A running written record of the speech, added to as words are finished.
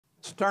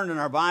Let's turn in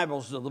our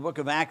Bibles to the book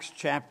of Acts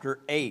chapter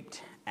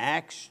 8.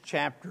 Acts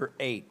chapter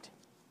 8.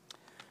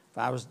 If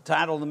I was to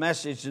title the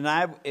message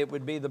tonight, it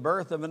would be The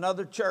Birth of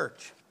Another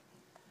Church.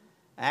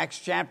 Acts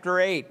chapter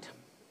 8.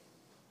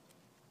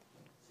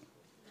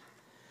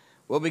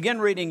 We'll begin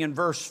reading in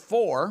verse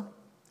 4.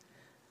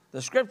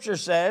 The scripture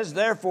says,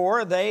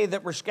 "Therefore they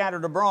that were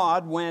scattered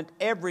abroad went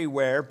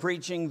everywhere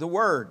preaching the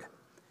word.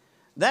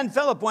 Then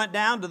Philip went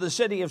down to the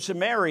city of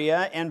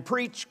Samaria and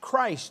preached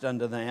Christ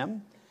unto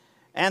them.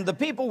 And the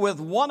people with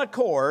one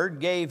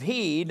accord gave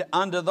heed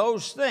unto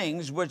those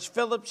things which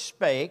Philip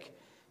spake,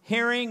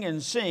 hearing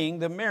and seeing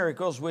the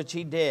miracles which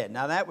he did."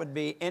 Now that would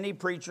be any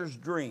preacher's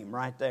dream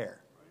right there.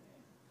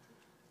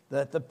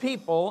 That the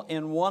people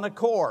in one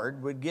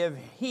accord would give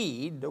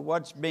heed to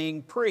what's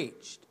being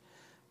preached.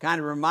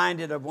 Kind of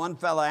reminded of one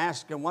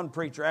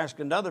preacher asked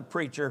another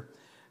preacher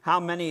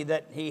how many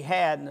that he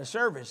had in the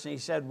service. And he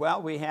said,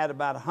 well, we had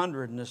about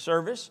 100 in the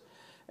service.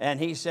 And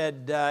he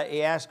said,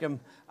 he asked him,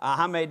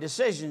 how many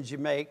decisions you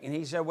make? And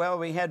he said, well,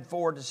 we had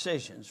 4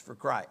 decisions for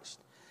Christ.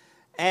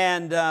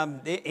 And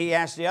he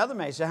asked the other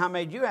man, he said, how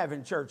many do you have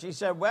in church? He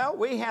said, well,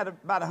 we had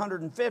about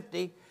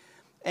 150,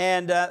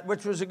 and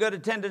which was a good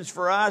attendance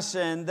for us.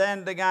 And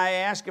then the guy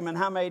asked him, and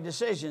how many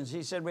decisions?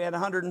 He said, we had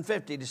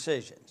 150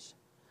 decisions.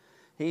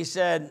 He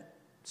said,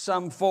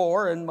 some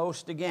for and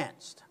most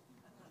against.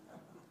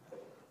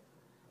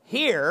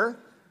 Here,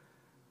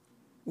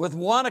 with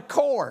one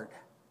accord,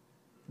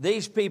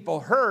 these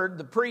people heard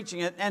the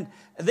preaching, and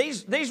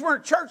these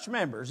weren't church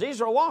members. These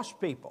are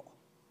lost people.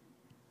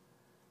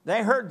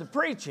 They heard the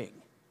preaching,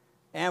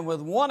 and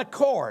with one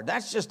accord,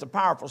 that's just a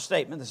powerful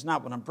statement. That's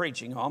not what I'm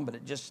preaching on, but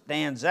it just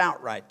stands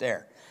out right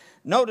there.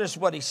 Notice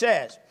what he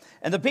says.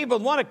 "And the people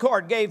with one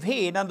accord gave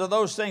heed unto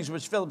those things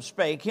which Philip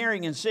spake,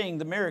 hearing and seeing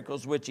the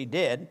miracles which he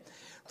did.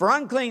 For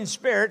unclean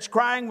spirits,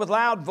 crying with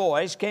loud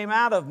voice, came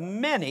out of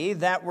many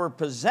that were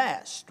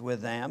possessed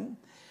with them.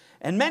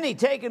 And many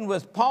taken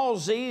with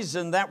palsies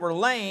and that were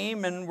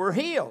lame and were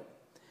healed.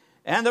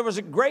 And there was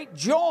a great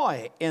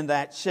joy in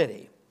that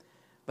city.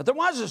 But there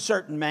was a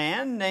certain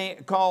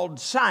man called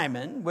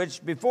Simon,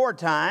 which before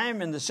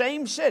time in the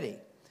same city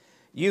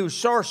used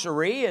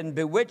sorcery and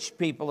bewitched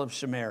people of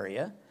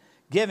Samaria,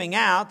 giving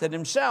out that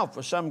himself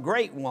was some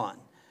great one,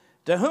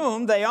 to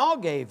whom they all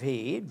gave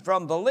heed,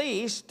 from the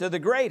least to the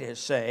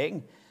greatest,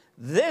 saying,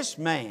 This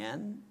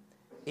man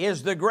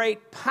is the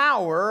great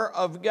power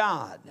of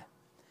God.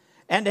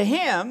 And to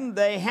him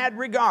they had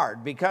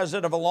regard, because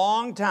that of a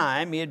long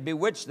time he had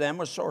bewitched them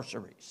with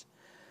sorceries.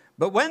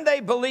 But when they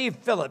believed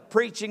Philip,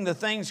 preaching the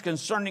things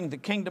concerning the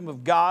kingdom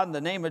of God in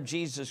the name of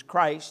Jesus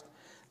Christ,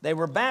 they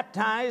were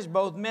baptized,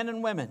 both men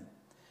and women.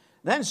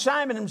 Then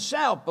Simon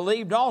himself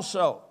believed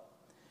also,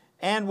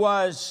 and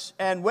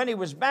when he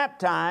was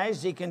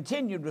baptized, he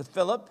continued with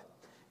Philip,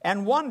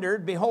 and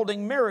wondered,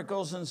 beholding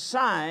miracles and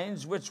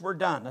signs which were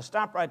done." Now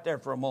stop right there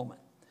for a moment.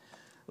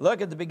 Look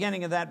at the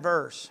beginning of that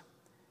verse.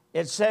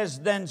 It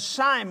says, "Then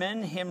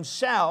Simon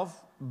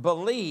himself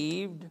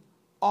believed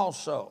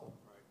also."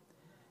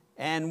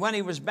 And when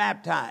he was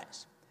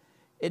baptized.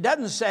 It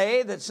doesn't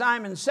say that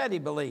Simon said he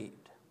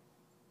believed.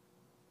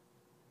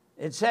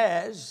 It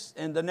says,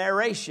 in the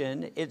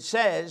narration, it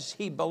says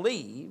he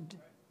believed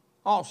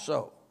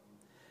also.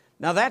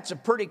 Now that's a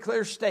pretty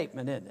clear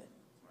statement, isn't it?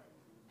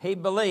 He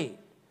believed.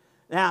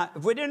 Now,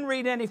 if we didn't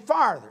read any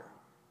farther,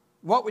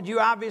 what would you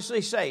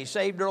obviously say?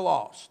 Saved or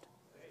lost?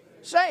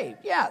 Saved,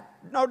 yeah,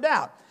 no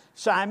doubt.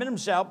 Simon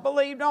himself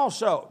believed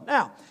also.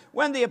 Now,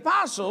 when the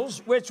apostles,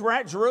 which were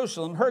at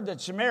Jerusalem, heard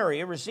that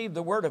Samaria received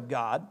the word of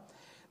God,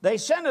 they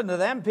sent unto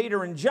them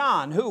Peter and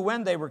John, who,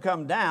 when they were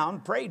come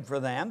down, prayed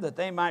for them that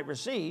they might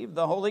receive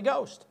the Holy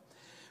Ghost.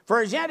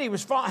 For as yet he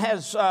was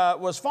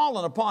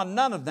fallen upon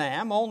none of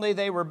them, only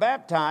they were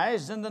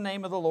baptized in the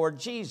name of the Lord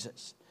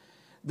Jesus.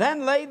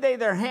 Then laid they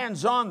their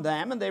hands on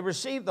them, and they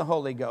received the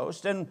Holy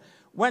Ghost. And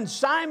when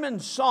Simon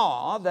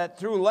saw that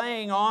through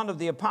laying on of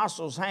the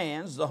apostles'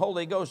 hands the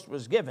Holy Ghost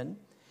was given,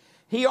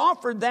 he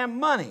offered them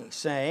money,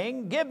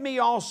 saying, Give me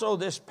also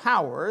this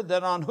power,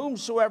 that on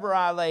whomsoever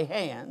I lay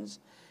hands,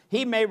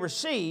 he may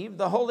receive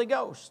the Holy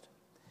Ghost.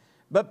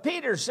 But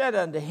Peter said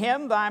unto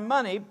him, Thy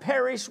money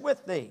perish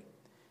with thee,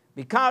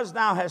 because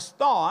thou hast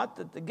thought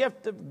that the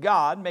gift of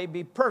God may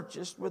be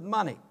purchased with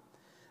money.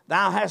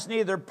 Thou hast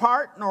neither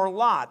part nor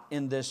lot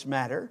in this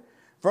matter,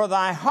 for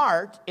thy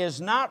heart is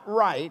not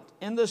right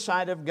in the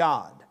sight of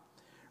God.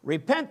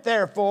 Repent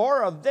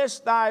therefore of this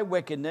thy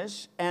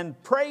wickedness,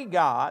 and pray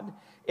God,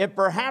 if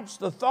perhaps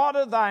the thought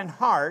of thine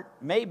heart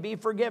may be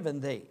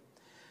forgiven thee.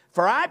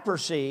 For I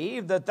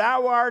perceive that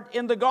thou art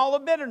in the gall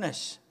of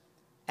bitterness,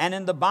 and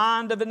in the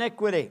bond of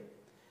iniquity.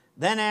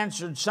 Then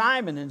answered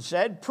Simon and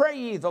said, Pray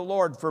ye the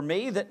Lord for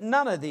me, that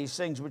none of these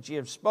things which ye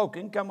have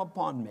spoken come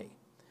upon me.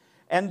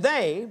 And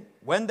they,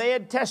 when they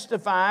had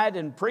testified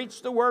and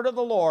preached the word of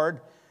the Lord,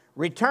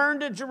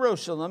 returned to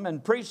Jerusalem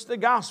and preached the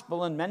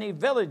gospel in many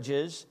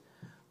villages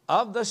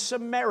of the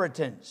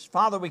Samaritans.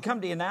 Father, we come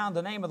to you now in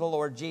the name of the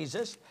Lord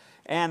Jesus,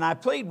 and I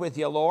plead with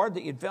you, Lord,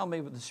 that you'd fill me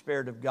with the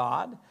Spirit of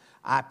God.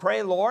 I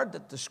pray, Lord,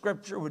 that the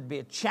Scripture would be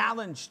a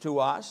challenge to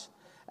us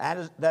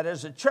that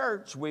as a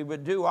church we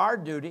would do our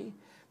duty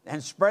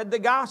and spread the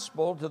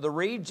gospel to the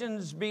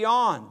regions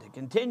beyond, to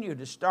continue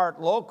to start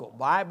local,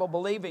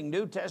 Bible-believing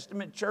New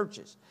Testament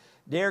churches.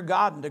 Dear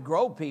God, and to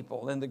grow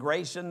people in the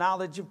grace and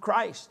knowledge of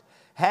Christ.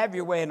 Have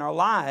your way in our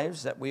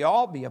lives, that we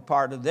all be a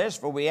part of this,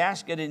 for we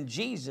ask it in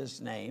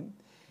Jesus' name.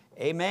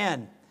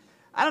 Amen.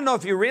 I don't know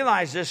if you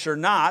realize this or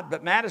not,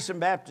 but Madison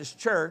Baptist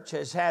Church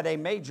has had a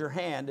major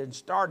hand in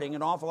starting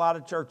an awful lot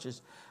of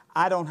churches.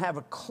 I don't have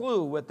a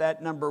clue what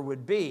that number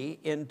would be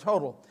in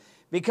total.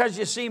 Because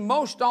you see,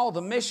 most all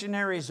the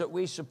missionaries that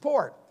we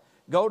support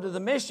go to the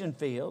mission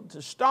field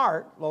to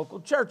start local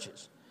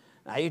churches.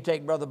 Now you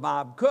take Brother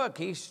Bob Cook,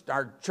 he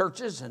started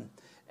churches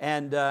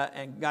and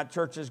got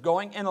churches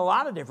going in a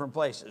lot of different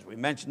places. We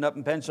mentioned up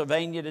in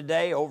Pennsylvania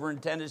today, over in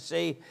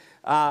Tennessee,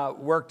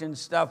 worked in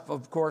stuff,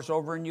 of course,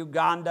 over in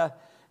Uganda,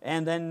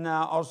 and then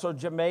also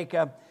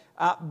Jamaica.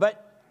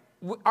 But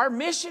our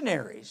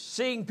missionaries,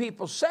 seeing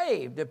people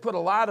saved, have put a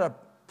lot of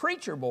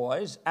preacher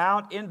boys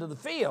out into the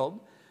field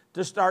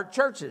to start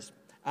churches.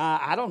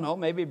 I don't know,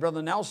 maybe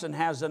Brother Nelson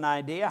has an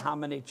idea how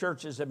many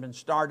churches have been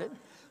started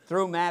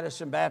through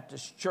Madison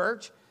Baptist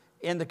Church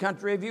in the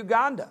country of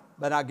Uganda.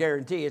 But I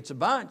guarantee it's a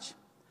bunch.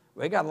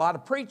 We got a lot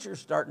of preachers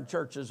starting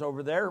churches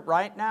over there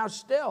right now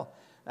still.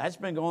 That's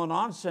been going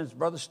on since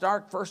Brother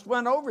Stark first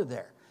went over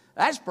there.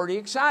 That's pretty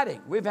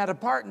exciting. We've had a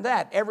part in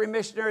that. Every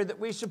missionary that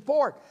we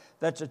support,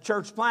 that's a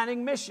church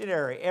planting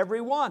missionary, every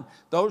one.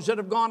 Those that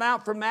have gone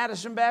out from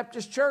Madison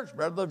Baptist Church,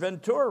 Brother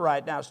Ventura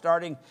right now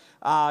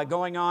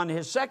going on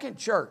his second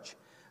church,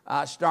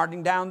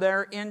 starting down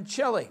there in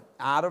Chile,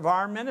 out of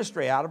our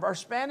ministry, out of our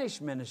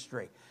Spanish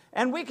ministry.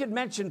 And we could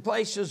mention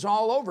places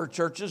all over,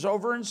 churches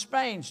over in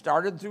Spain,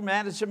 started through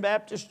Madison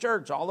Baptist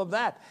Church, all of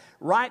that.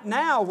 Right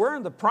now, we're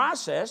in the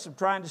process of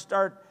trying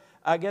to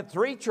get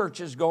 3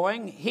 churches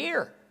going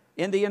here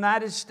in the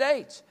United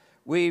States.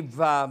 We've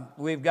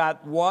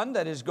got one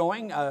that is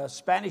going, a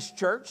Spanish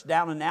church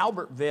down in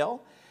Albertville,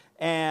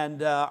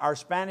 and our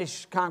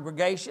Spanish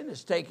congregation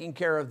is taking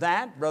care of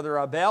that. Brother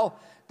Abel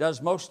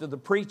does most of the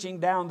preaching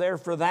down there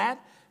for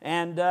that.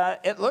 And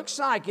it looks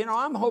like,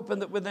 I'm hoping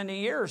that within a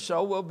year or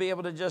so we'll be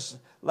able to just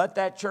let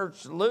that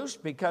church loose,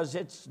 because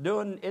it's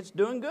doing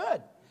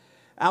good.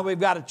 We've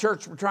got a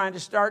church we're trying to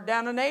start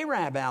down in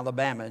Arab,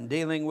 Alabama, and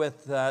dealing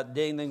with the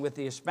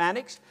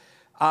Hispanics.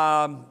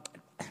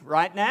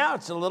 Right now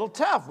it's a little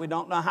tough. We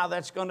don't know how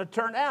that's going to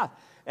turn out.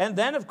 And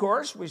then, of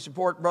course, we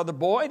support Brother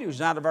Boyd, who's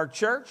out of our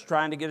church,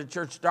 trying to get a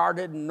church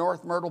started in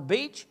North Myrtle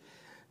Beach.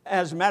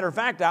 As a matter of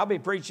fact, I'll be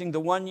preaching the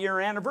 1-year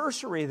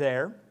anniversary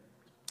there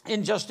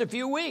in just a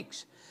few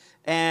weeks,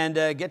 and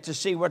get to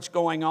see what's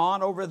going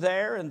on over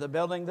there in the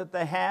building that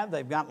they have.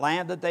 They've got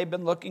land that they've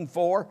been looking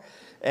for,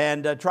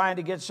 and trying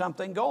to get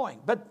something going.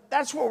 But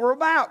that's what we're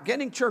about,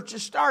 getting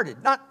churches started,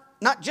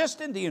 not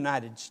just in the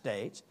United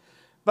States,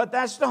 but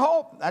that's the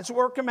hope. That's what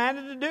we're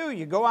commanded to do.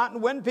 You go out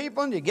and win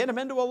people, and you get them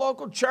into a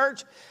local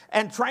church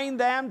and train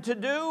them to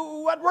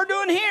do what we're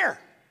doing here.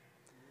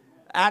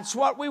 That's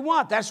what we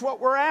want. That's what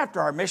we're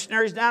after. Our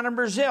missionaries down in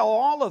Brazil,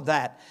 all of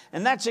that.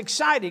 And that's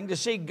exciting to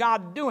see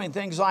God doing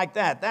things like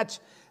that.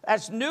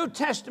 That's New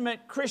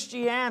Testament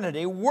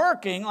Christianity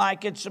working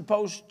like it's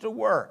supposed to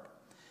work.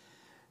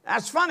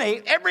 That's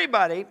funny.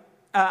 Everybody,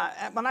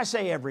 when I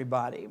say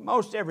everybody,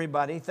 most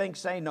everybody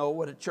thinks they know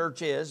what a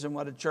church is and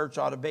what a church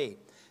ought to be.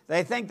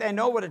 They think they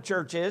know what a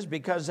church is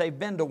because they've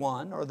been to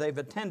one or they've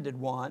attended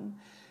one.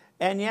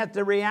 And yet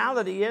the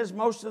reality is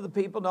most of the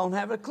people don't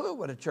have a clue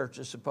what a church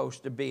is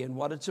supposed to be and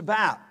what it's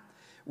about.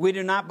 We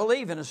do not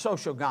believe in a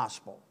social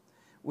gospel.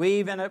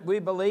 We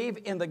believe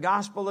in the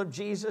gospel of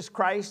Jesus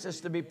Christ as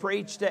to be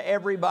preached to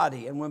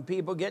everybody. And when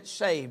people get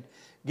saved,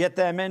 get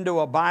them into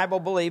a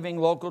Bible-believing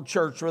local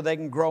church where they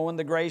can grow in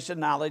the grace and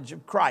knowledge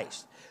of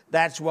Christ.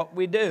 That's what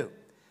we do.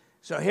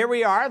 So here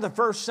we are, the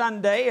first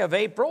Sunday of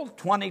April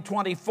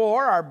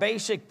 2024. Our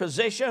basic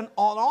position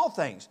on all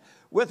things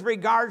with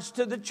regards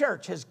to the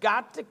church has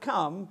got to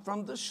come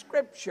from the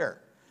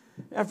Scripture.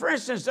 Now, for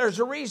instance, there's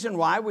a reason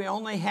why we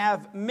only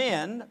have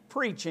men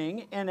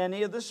preaching in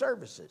any of the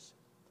services,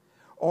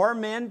 or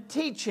men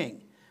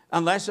teaching,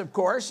 unless, of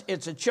course,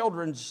 it's a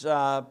children's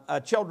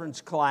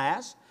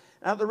class.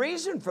 Now, the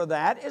reason for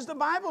that is the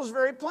Bible is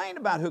very plain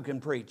about who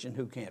can preach and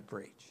who can't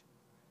preach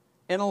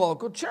in a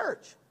local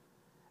church.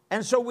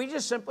 And so we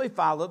just simply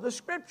follow the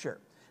Scripture.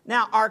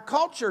 Now, our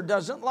culture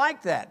doesn't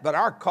like that, but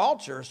our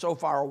culture is so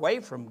far away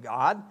from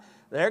God,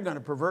 they're going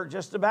to pervert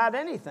just about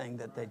anything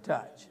that they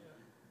touch.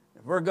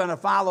 If we're going to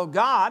follow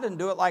God and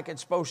do it like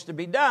it's supposed to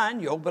be done,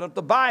 you open up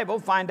the Bible,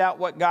 find out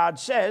what God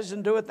says,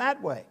 and do it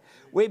that way.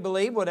 We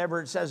believe whatever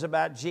it says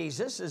about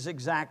Jesus is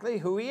exactly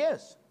who He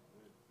is.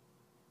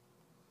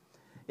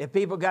 If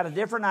people got a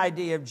different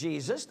idea of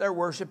Jesus, they're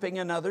worshiping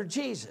another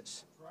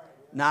Jesus,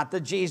 not the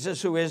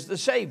Jesus who is the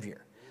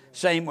Savior.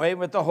 Same way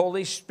with the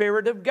Holy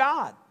Spirit of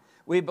God.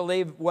 We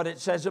believe what it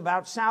says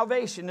about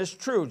salvation is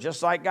true,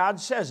 just like God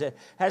says it.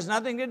 Has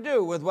nothing to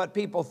do with what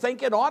people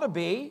think it ought to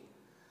be,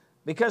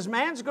 because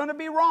man's going to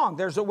be wrong.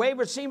 There's a way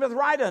which seemeth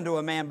right unto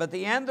a man, but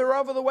the end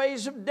thereof are the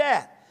ways of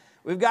death.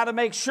 We've got to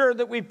make sure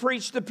that we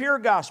preach the pure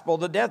gospel,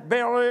 the death,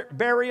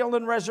 burial,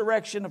 and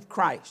resurrection of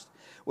Christ.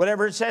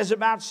 Whatever it says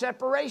about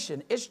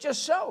separation, it's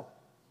just so.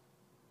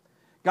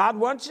 God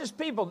wants his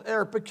people.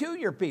 They're a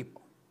peculiar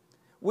people.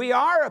 We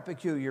are a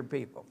peculiar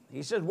people.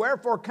 He says,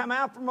 wherefore come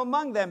out from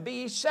among them,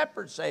 be ye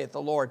separate, saith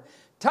the Lord.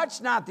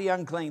 Touch not the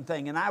unclean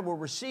thing, and I will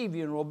receive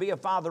you, and will be a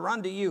father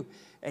unto you,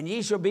 and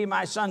ye shall be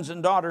my sons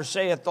and daughters,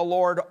 saith the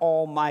Lord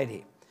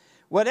Almighty.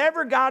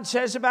 Whatever God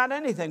says about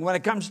anything, when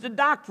it comes to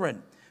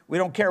doctrine, we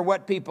don't care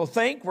what people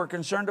think. We're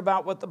concerned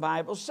about what the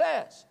Bible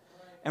says.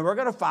 And we're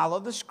going to follow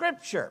the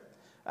Scripture.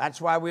 That's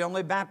why we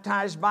only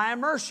baptize by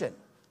immersion.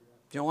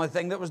 The only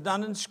thing that was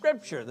done in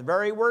Scripture. The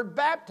very word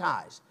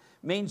baptize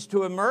means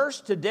to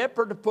immerse, to dip,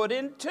 or to put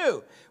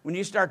into. When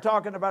you start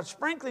talking about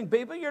sprinkling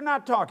people, you're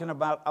not talking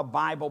about a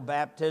Bible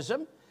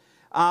baptism.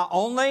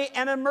 Only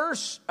an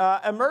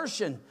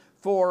immersion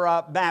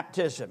for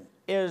baptism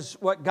is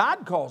what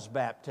God calls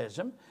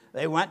baptism.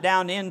 They went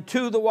down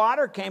into the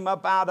water, came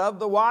up out of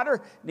the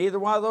water. Neither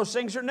one of those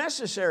things are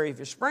necessary if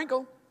you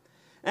sprinkle.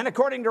 And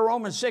according to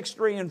Romans 6,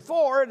 3, and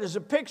 4, it is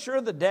a picture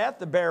of the death,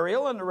 the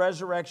burial, and the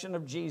resurrection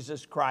of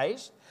Jesus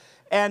Christ.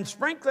 And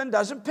sprinkling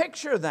doesn't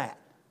picture that.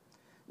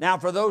 Now,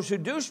 for those who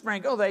do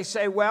sprinkle, they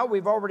say, well,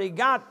 we've already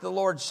got the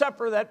Lord's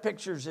Supper. That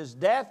pictures his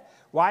death.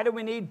 Why do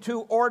we need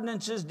 2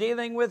 ordinances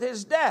dealing with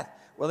his death?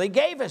 Well, he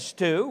gave us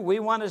 2. We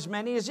want as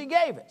many as he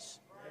gave us.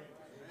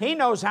 He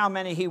knows how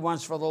many he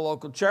wants for the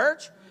local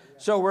church.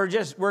 So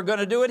we're going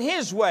to do it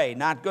his way,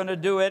 not going to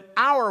do it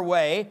our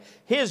way.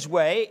 His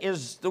way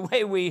is the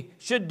way we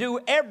should do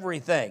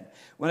everything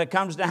when it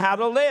comes to how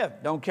to live.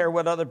 Don't care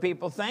what other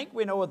people think.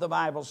 We know what the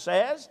Bible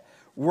says.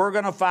 We're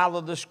going to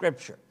follow the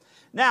Scripture.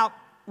 Now,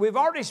 we've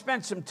already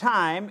spent some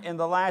time in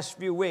the last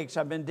few weeks.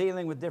 I've been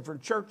dealing with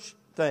different church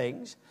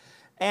things.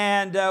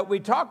 And we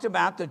talked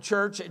about the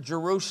church at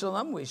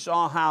Jerusalem. We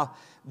saw how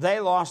they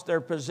lost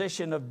their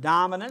position of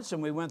dominance,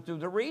 and we went through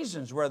the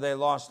reasons where they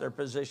lost their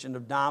position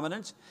of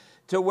dominance,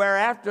 to where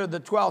after the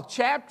 12th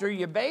chapter,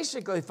 you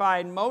basically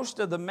find most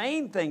of the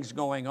main things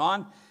going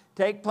on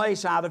take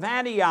place out of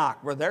Antioch,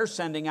 where they're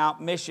sending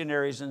out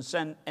missionaries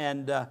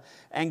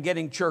and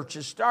getting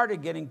churches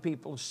started, getting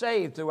people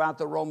saved throughout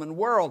the Roman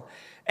world.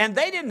 And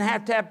they didn't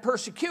have to have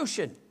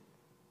persecution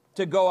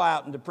to go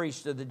out and to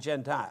preach to the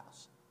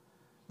Gentiles.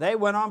 They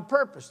went on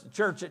purpose. The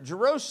church at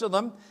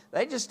Jerusalem,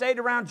 they just stayed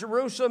around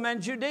Jerusalem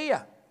and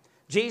Judea.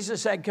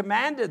 Jesus had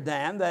commanded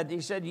them that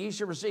he said, ye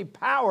shall receive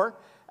power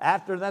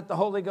after that the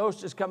Holy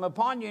Ghost has come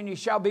upon you, and ye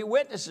shall be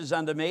witnesses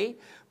unto me,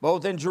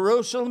 both in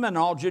Jerusalem and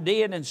all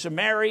Judea and in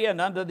Samaria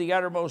and unto the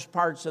uttermost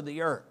parts of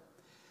the earth.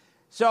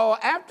 So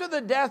after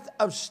the death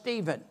of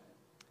Stephen,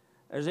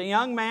 there's a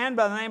young man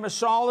by the name of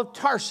Saul of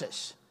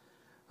Tarsus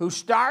who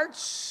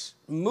starts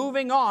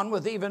moving on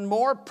with even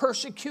more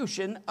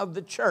persecution of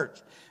the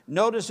church.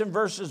 Notice in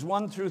verses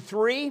 1 through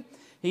 3,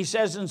 he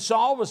says, and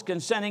Saul was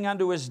consenting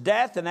unto his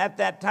death, and at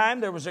that time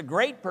there was a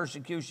great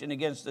persecution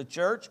against the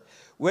church,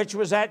 which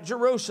was at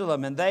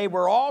Jerusalem. And they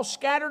were all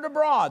scattered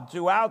abroad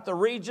throughout the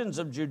regions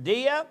of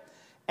Judea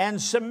and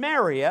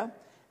Samaria,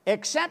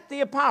 except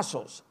the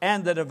apostles.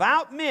 And the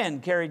devout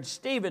men carried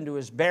Stephen to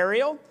his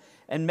burial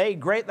and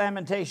made great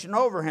lamentation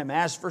over him.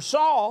 As for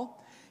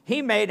Saul,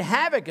 he made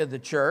havoc of the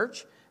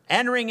church,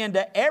 entering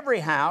into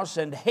every house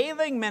and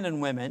hailing men and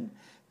women,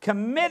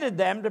 committed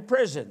them to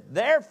prison.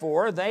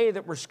 Therefore, they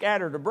that were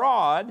scattered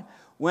abroad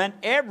went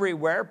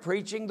everywhere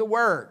preaching the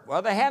word.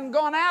 Well, they hadn't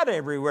gone out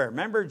everywhere.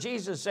 Remember,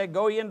 Jesus said,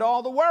 go ye into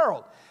all the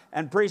world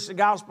and preach the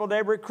gospel to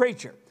every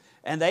creature.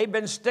 And they've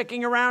been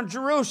sticking around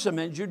Jerusalem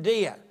and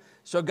Judea.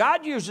 So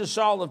God uses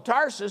Saul of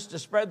Tarsus to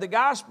spread the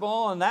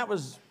gospel, and that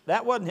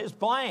wasn't his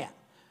plan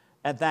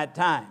at that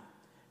time.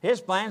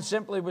 His plan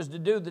simply was to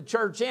do the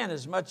church in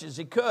as much as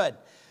he could.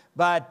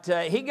 But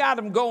he got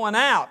them going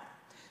out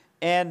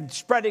and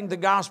spreading the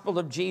gospel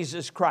of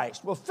Jesus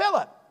Christ. Well,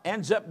 Philip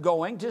ends up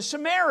going to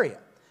Samaria.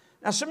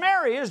 Now,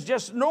 Samaria is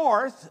just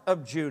north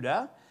of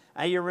Judah.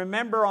 You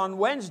remember on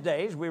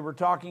Wednesdays, we were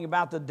talking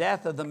about the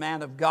death of the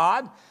man of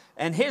God,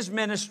 and his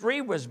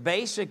ministry was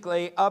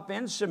basically up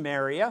in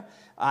Samaria.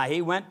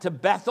 He went to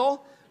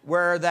Bethel,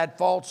 where that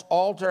false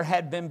altar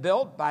had been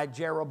built by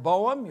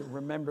Jeroboam. You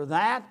remember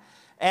that?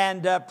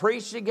 And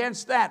preached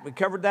against that. We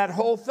covered that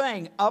whole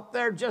thing up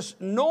there just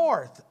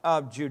north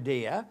of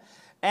Judea.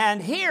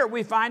 And here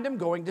we find him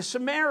going to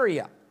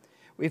Samaria.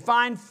 We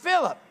find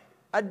Philip,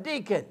 a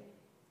deacon,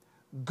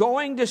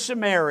 going to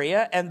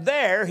Samaria, and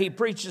there he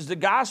preaches the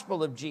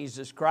gospel of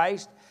Jesus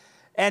Christ,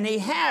 and he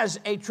has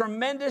a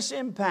tremendous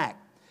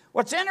impact.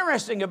 What's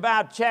interesting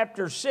about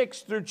chapter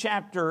 6 through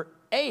chapter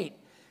 8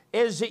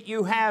 is that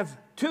you have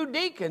 2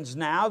 deacons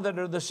now that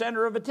are the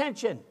center of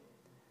attention.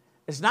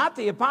 It's not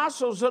the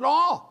apostles at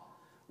all.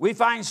 We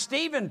find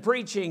Stephen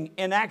preaching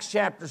in Acts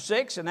chapter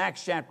 6 and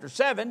Acts chapter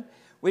 7.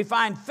 We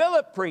find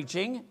Philip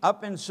preaching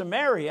up in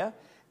Samaria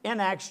in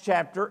Acts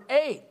chapter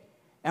 8.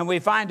 And we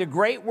find a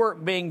great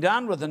work being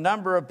done with a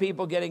number of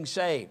people getting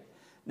saved.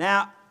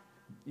 Now,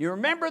 you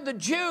remember the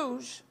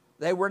Jews,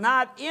 they were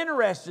not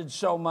interested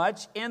so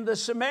much in the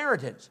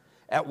Samaritans.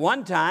 At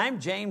one time,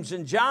 James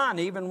and John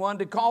even wanted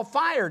to call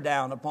fire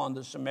down upon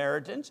the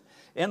Samaritans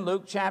in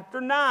Luke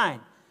chapter 9.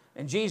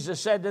 And Jesus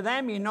said to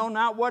them, you know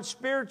not what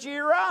spirit ye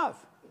are of.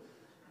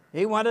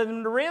 He wanted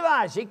them to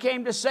realize he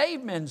came to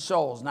save men's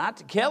souls, not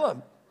to kill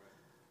them.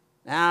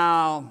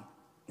 Now,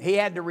 he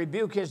had to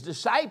rebuke his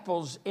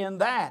disciples in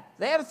that.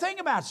 They had a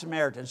thing about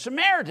Samaritans.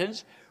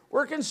 Samaritans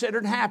were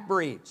considered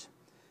half-breeds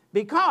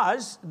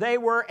because they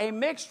were a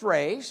mixed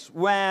race.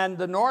 When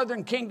the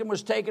northern kingdom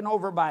was taken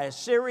over by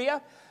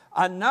Assyria,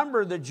 a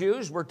number of the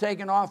Jews were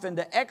taken off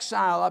into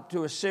exile up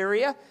to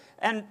Assyria,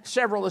 and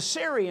several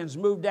Assyrians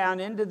moved down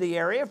into the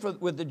area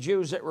with the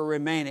Jews that were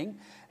remaining.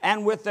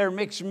 And with their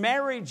mixed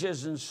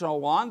marriages and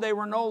so on, they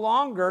were no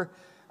longer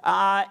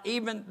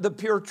even the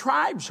pure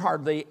tribes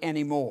hardly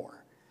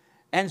anymore.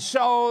 And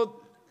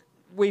so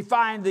we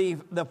find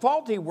the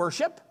faulty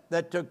worship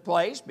that took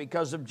place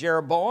because of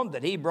Jeroboam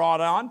that he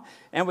brought on,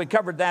 and we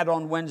covered that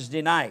on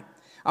Wednesday night.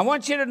 I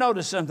want you to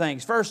notice some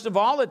things. First of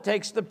all, it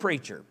takes the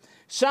preacher.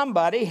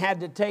 Somebody had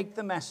to take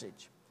the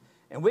message.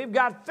 And we've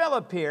got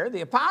Philip here.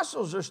 The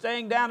apostles are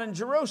staying down in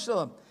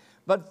Jerusalem.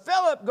 But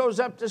Philip goes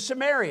up to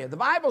Samaria. The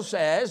Bible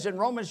says in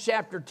Romans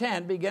chapter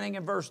 10, beginning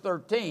in verse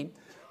 13,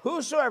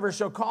 whosoever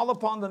shall call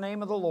upon the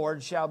name of the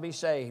Lord shall be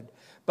saved.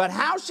 But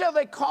how shall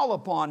they call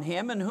upon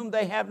him in whom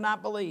they have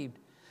not believed?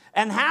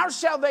 And how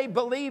shall they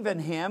believe in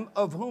him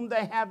of whom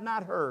they have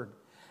not heard?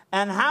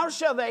 And how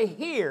shall they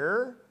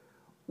hear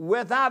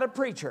without a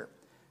preacher?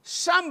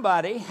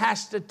 Somebody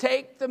has to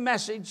take the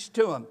message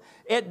to them.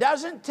 It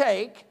doesn't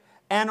take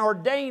an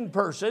ordained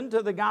person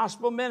to the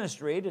gospel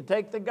ministry to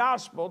take the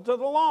gospel to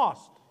the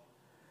lost.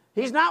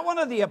 He's not one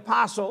of the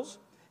apostles.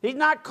 He's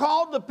not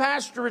called to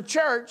pastor a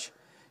church.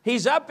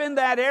 He's up in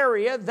that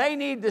area. They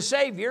need the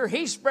Savior.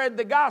 He spread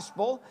the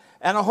gospel,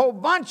 and a whole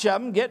bunch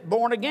of them get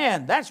born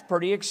again. That's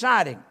pretty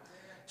exciting.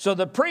 So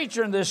the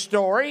preacher in this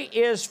story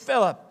is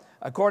Philip.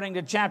 According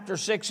to chapter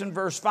 6 and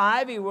verse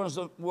 5, he was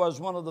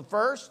one of the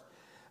first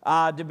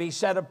to be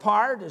set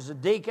apart as a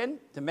deacon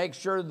to make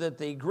sure that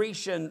the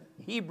Grecian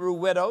Hebrew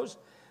widows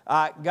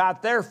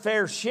got their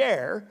fair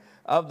share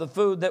of the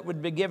food that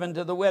would be given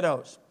to the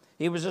widows.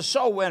 He was a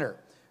soul winner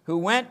who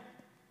went,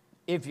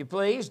 if you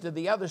please, to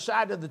the other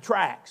side of the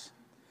tracks,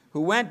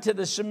 who went to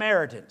the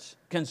Samaritans,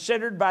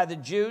 considered by the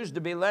Jews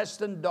to be less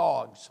than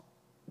dogs.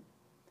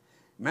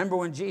 Remember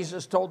when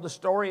Jesus told the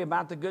story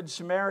about the Good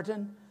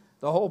Samaritan?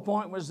 The whole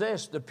point was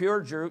this: the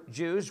pure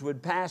Jews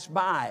would pass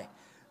by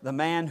the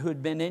man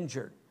who'd been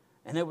injured,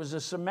 and it was a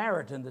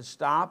Samaritan that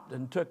stopped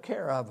and took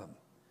care of him.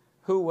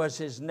 Who was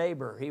his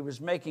neighbor? He was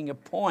making a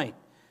point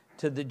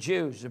to the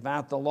Jews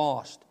about the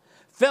lost.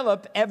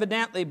 Philip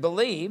evidently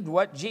believed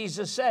what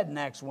Jesus said in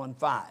Acts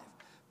 1:5.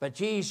 But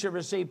ye shall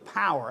receive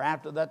power.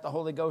 After that the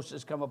Holy Ghost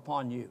has come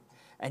upon you,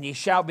 and ye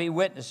shall be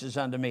witnesses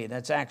unto me.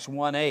 That's Acts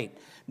 1:8.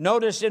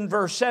 Notice in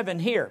verse 7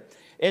 here,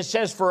 it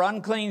says, for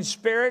unclean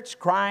spirits,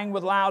 crying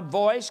with loud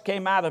voice,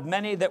 came out of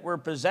many that were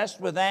possessed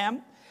with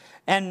them,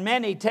 and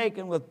many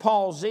taken with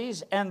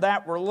palsies, and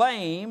that were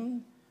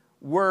lame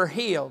were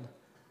healed.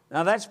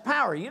 Now that's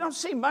power. You don't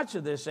see much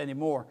of this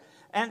anymore.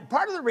 And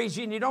part of the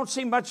reason you don't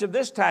see much of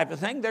this type of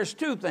thing, there's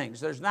two things.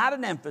 There's not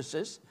an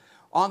emphasis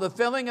on the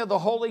filling of the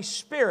Holy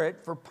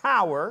Spirit for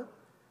power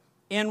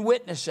in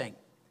witnessing.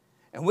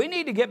 And we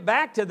need to get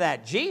back to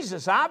that.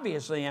 Jesus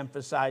obviously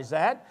emphasized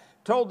that,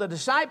 told the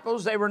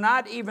disciples they were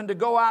not even to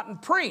go out and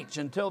preach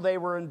until they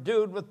were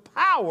endued with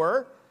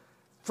power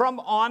from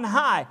on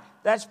high.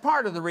 That's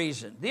part of the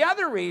reason. The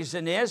other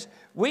reason is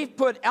we've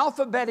put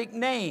alphabetic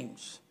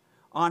names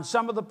on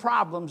some of the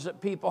problems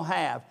that people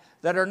have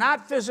that are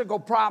not physical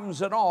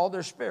problems at all,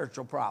 they're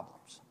spiritual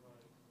problems.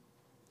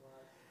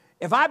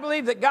 If I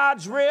believe that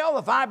God's real,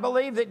 if I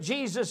believe that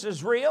Jesus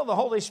is real, the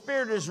Holy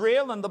Spirit is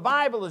real, and the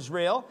Bible is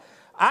real,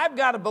 I've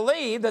got to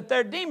believe that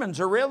their demons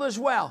are real as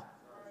well.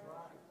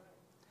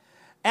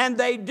 And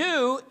they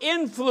do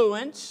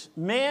influence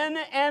men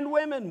and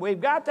women. We've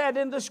got that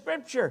in the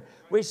Scripture.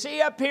 We see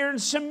up here in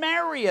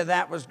Samaria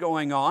that was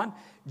going on.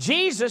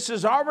 Jesus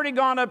has already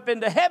gone up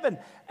into heaven,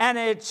 and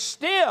it's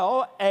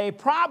still a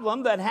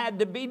problem that had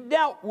to be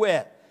dealt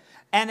with.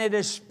 And it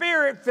is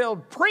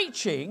Spirit-filled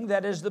preaching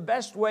that is the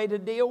best way to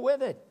deal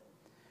with it.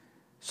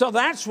 So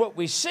that's what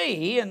we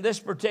see in this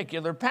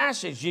particular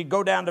passage. You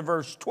go down to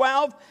verse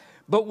 12.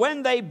 But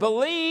when they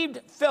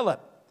believed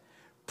Philip,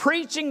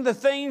 preaching the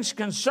things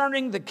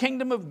concerning the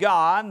kingdom of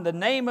God in the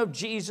name of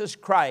Jesus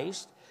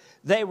Christ,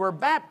 they were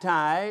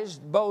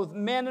baptized, both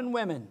men and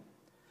women.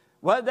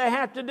 What did they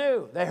have to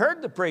do? They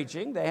heard the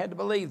preaching. They had to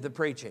believe the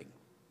preaching.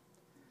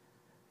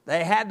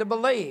 They had to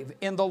believe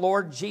in the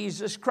Lord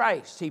Jesus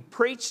Christ. He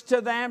preached to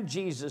them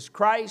Jesus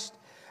Christ,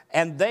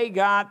 and they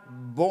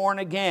got born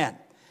again.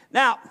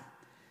 Now,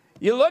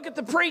 you look at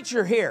the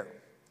preacher here,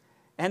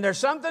 and there's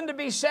something to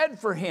be said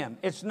for him.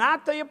 It's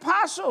not the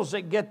apostles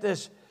that get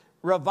this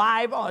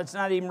revival. It's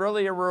not even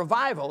really a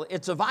revival.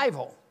 It's a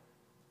vival,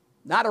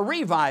 not a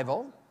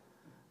revival.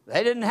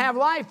 They didn't have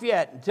life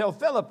yet until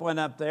Philip went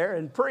up there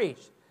and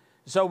preached.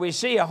 So we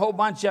see a whole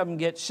bunch of them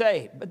get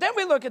saved. But then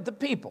we look at the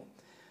people.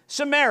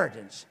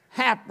 Samaritans,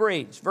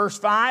 half-breeds. Verse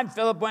 5,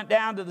 Philip went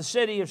down to the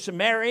city of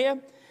Samaria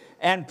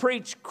and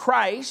preached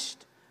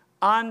Christ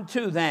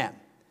unto them.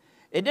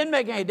 It didn't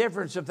make any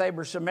difference if they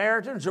were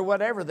Samaritans or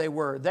whatever they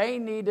were. They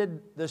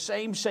needed the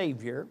same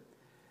Savior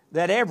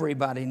that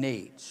everybody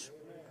needs.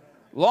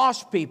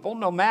 Lost people,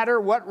 no matter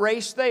what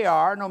race they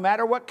are, no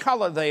matter what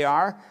color they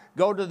are,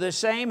 go to the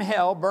same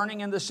hell,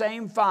 burning in the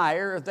same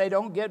fire if they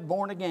don't get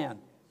born again.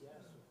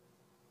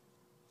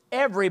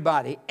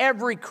 Everybody,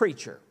 every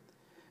creature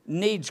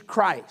needs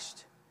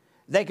Christ.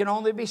 They can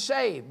only be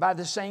saved by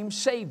the same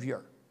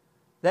Savior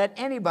that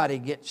anybody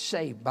gets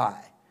saved by.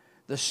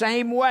 The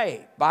same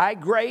way, by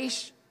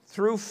grace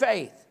through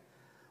faith.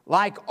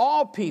 Like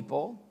all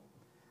people,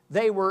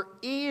 they were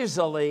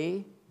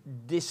easily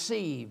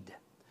deceived.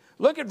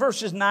 Look at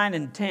verses 9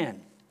 and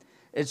 10.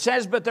 It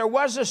says, but there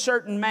was a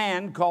certain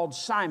man called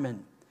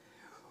Simon,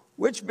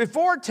 which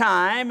before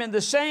time in the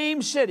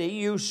same city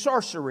used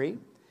sorcery,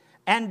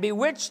 and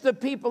bewitched the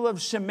people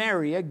of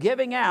Samaria,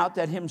 giving out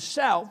that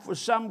himself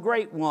was some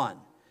great one,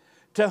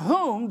 to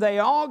whom they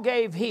all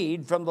gave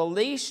heed from the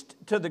least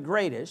to the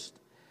greatest,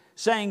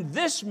 saying,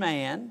 this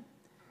man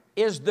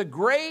is the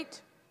great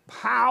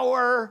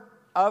power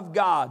of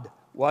God.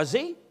 Was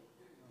he?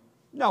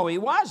 No, he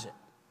wasn't.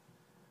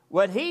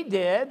 What he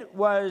did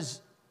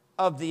was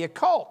of the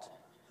occult.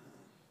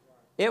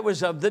 It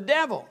was of the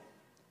devil.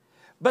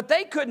 But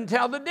they couldn't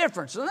tell the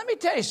difference. And let me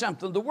tell you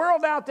something. The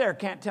world out there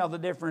can't tell the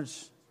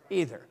difference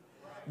either.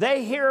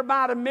 They hear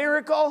about a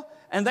miracle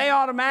and they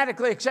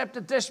automatically accept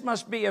that this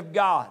must be of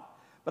God.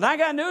 But I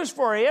got news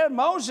for you.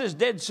 Moses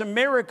did some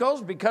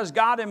miracles because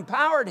God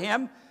empowered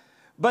him.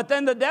 But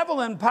then the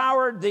devil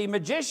empowered the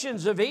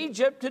magicians of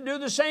Egypt to do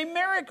the same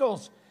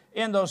miracles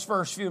in those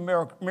first few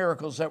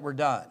miracles that were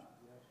done.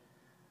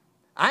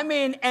 I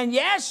mean, and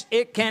yes,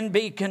 it can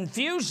be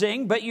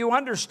confusing, but you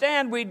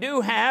understand we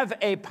do have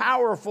a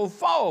powerful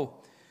foe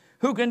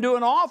who can do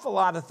an awful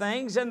lot of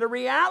things. And the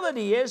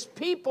reality is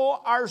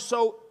people are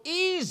so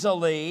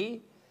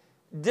easily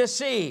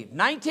deceived.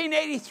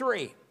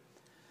 1983,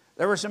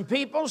 there were some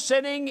people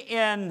sitting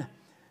in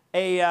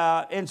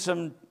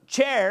some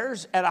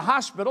chairs at a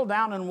hospital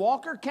down in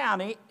Walker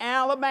County,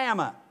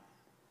 Alabama.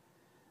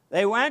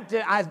 They went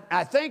to,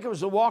 I think it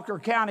was the Walker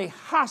County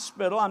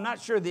Hospital. I'm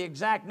not sure the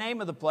exact name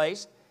of the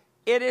place.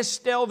 It is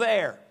still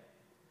there.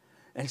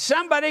 And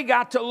somebody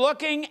got to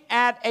looking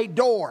at a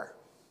door.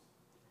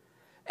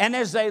 And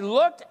as they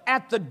looked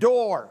at the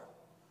door,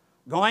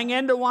 going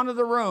into one of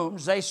the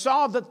rooms, they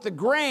saw that the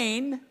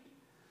grain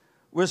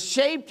was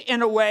shaped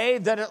in a way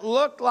that it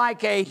looked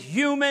like a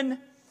human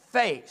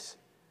face.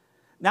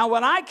 Now,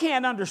 what I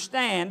can't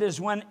understand is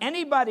when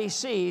anybody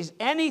sees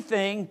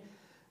anything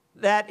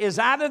that is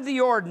out of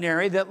the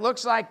ordinary, that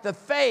looks like the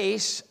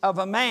face of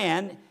a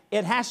man,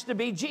 it has to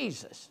be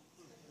Jesus.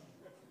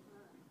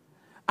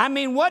 I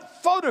mean,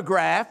 what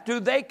photograph do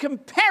they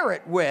compare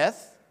it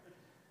with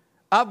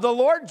of the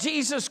Lord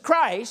Jesus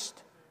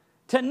Christ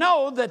to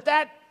know that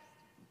that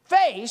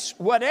face,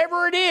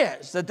 whatever it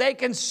is, that they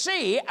can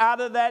see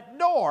out of that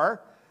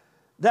door,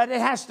 that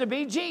it has to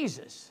be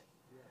Jesus?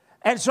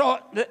 And so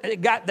they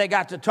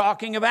got to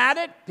talking about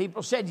it.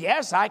 People said,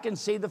 yes, I can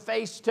see the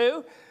face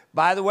too.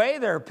 By the way,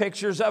 there are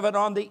pictures of it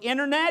on the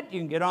internet.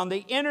 You can get on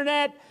the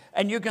internet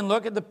and you can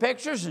look at the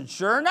pictures, and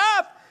sure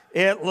enough,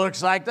 it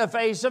looks like the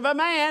face of a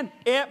man.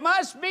 It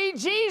must be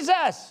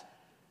Jesus.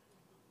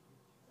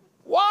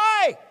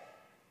 Why?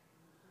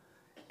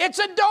 It's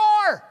a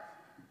door.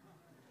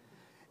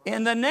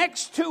 In the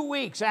next 2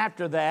 weeks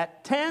after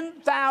that,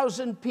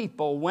 10,000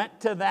 people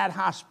went to that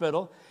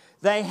hospital.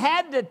 They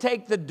had to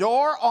take the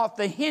door off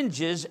the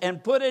hinges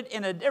and put it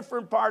in a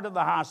different part of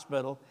the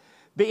hospital,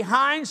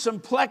 behind some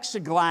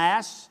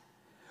plexiglass,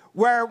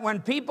 where when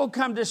people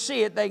come to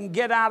see it, they can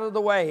get out of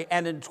the way.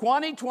 And in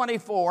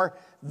 2024,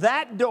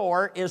 that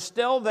door is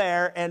still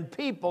there, and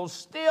people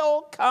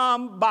still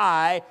come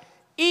by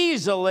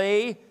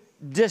easily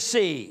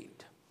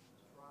deceived.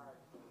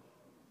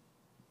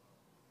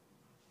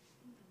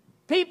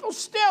 People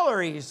still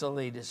are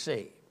easily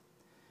deceived.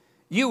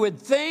 You would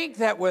think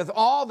that with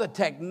all the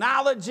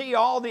technology,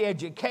 all the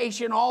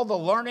education, all the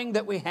learning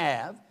that we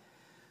have,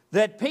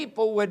 that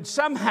people would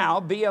somehow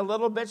be a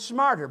little bit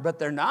smarter, but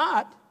they're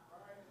not.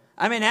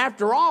 I mean,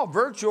 after all,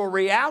 virtual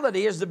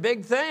reality is the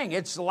big thing.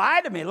 It's lie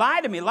to me,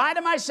 lie to me, lie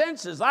to my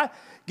senses.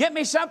 Get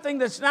me something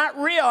that's not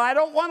real. I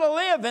don't want to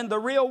live in the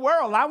real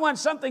world. I want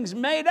something's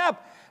made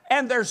up,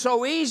 and they're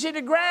so easy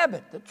to grab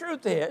it. The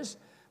truth is,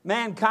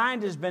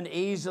 mankind has been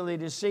easily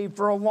deceived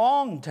for a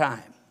long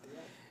time.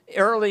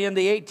 Early in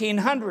the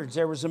 1800s,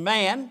 there was a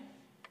man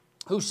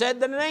who said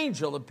that an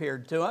angel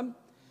appeared to him,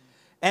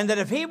 and that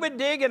if he would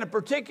dig in a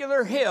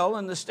particular hill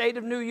in the state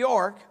of New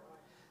York,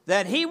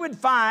 that he would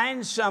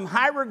find some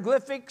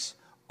hieroglyphics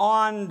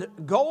on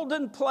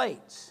golden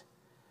plates,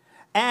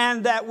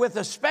 and that with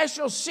a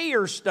special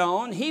seer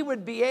stone, he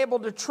would be able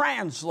to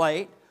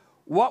translate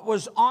what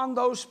was on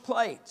those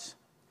plates.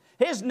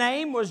 His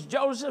name was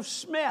Joseph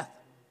Smith.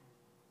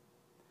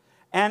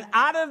 And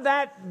out of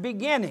that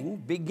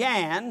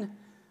began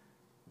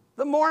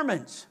the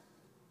Mormons.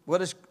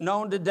 what is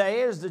known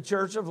today as the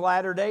Church of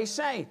Latter-day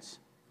Saints.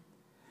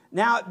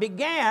 Now, it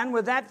began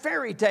with that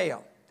fairy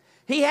tale.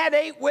 He had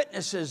 8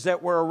 witnesses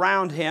that were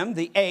around him,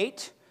 the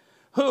 8,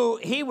 who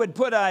he would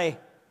put a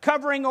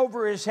covering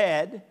over his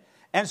head,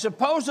 and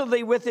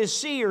supposedly with his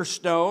seer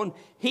stone,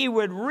 he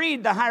would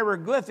read the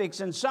hieroglyphics,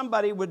 and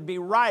somebody would be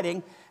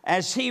writing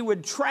as he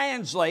would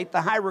translate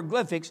the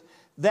hieroglyphics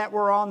that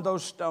were on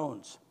those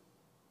stones.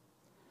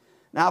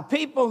 Now,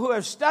 people who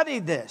have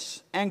studied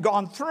this and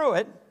gone through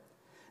it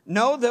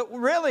know that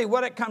really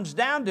what it comes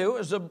down to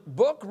is a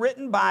book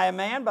written by a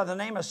man by the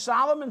name of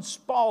Solomon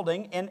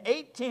Spaulding in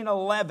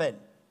 1811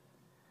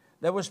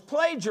 that was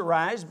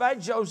plagiarized by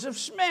Joseph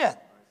Smith.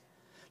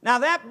 Now,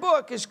 that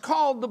book is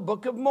called the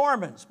Book of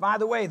Mormons. By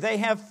the way, they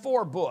have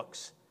 4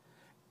 books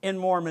in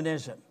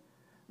Mormonism.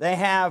 They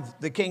have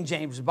the King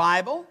James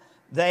Bible,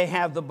 they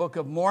have the Book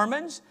of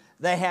Mormons,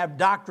 they have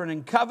Doctrine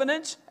and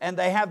Covenants, and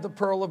they have the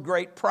Pearl of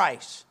Great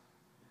Price.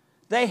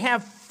 They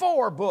have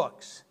 4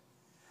 books.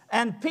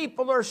 And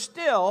people are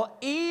still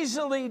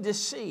easily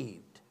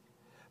deceived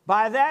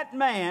by that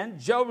man,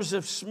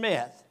 Joseph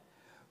Smith,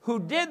 who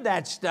did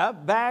that stuff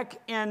back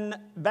in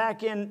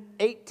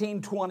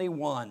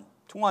 1821,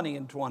 20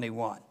 and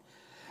 21.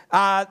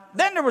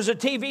 Then there was a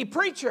TV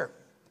preacher,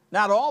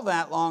 not all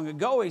that long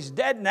ago. He's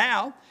dead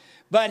now.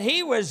 But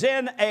he was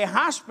in a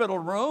hospital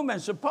room,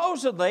 and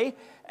supposedly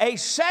a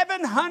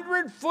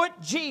 700-foot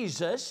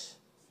Jesus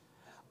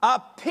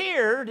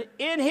appeared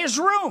in his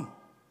room.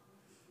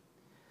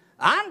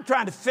 I'm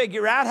trying to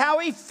figure out how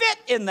he fit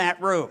in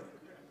that room.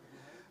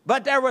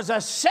 But there was a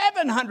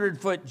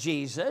 700-foot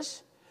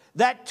Jesus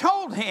that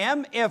told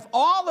him if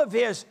all of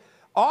his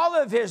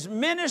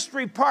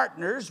ministry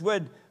partners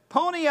would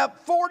pony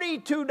up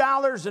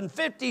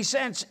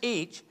 $42.50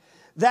 each,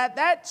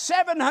 that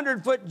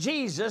 700-foot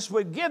Jesus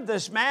would give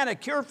this man a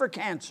cure for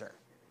cancer.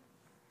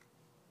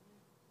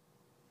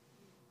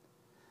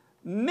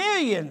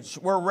 Millions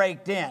were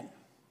raked in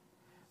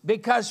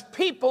because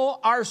people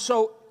are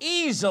so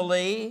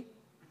easily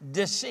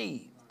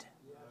deceived.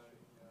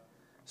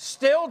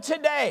 Still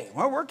today,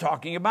 well, we're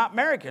talking about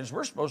Americans.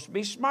 We're supposed to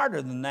be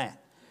smarter than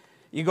that.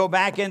 You go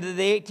back into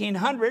the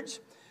 1800s,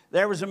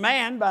 there was a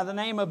man by the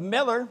name of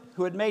Miller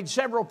who had made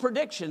several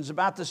predictions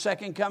about the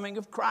second coming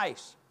of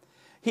Christ.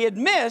 He had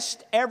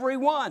missed every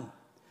one.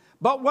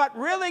 But what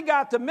really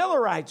got the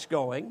Millerites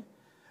going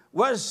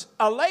was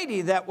a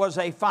lady that was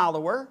a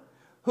follower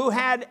who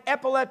had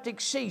epileptic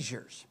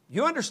seizures.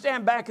 You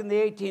understand, back in the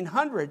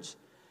 1800s,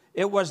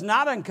 it was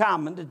not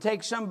uncommon to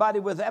take somebody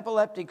with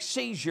epileptic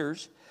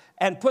seizures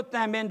and put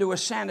them into a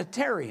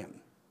sanitarium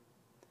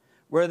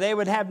where they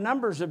would have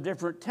numbers of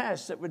different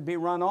tests that would be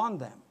run on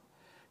them.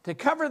 To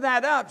cover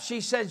that up,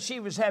 she said she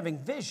was having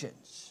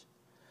visions,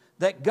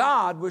 that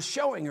God was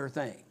showing her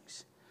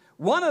things.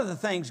 One of the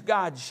things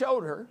God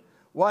showed her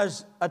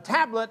was a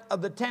tablet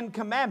of the 10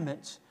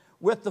 Commandments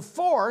with the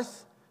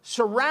 4th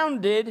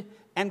surrounded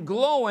and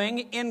glowing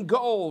in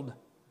gold,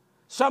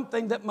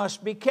 something that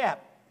must be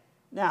kept.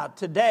 Now,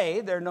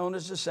 today, they're known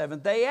as the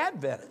Seventh-day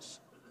Adventists.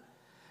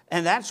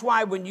 And that's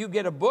why when you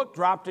get a book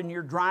dropped in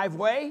your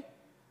driveway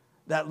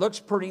that looks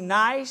pretty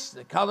nice,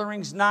 the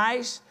coloring's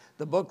nice,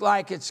 the book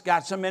like it's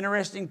got some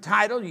interesting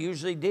title,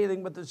 usually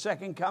dealing with the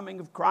second coming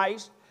of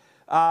Christ,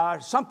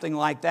 something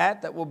like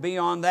that will be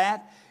on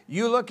that.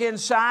 You look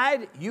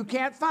inside, you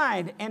can't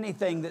find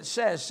anything that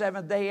says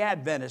Seventh-day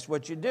Adventist.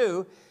 What you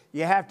do,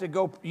 you have to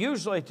go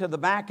usually to the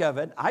back of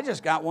it. I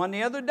just got one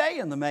the other day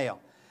in the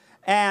mail.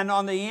 And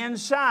on the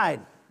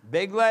inside,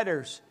 big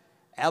letters,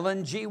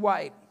 Ellen G.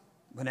 White.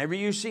 Whenever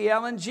you see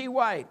Ellen G.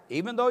 White,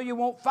 even though you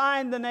won't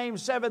find the name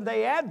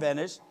Seventh-day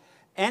Adventist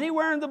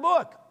anywhere in the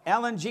book,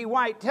 Ellen G.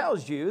 White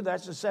tells you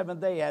that's a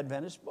Seventh-day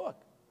Adventist book.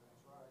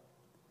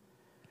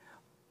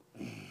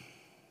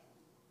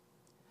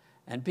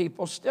 And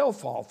people still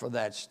fall for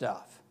that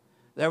stuff.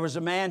 There was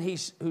a man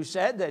who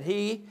said that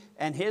he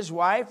and his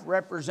wife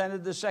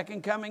represented the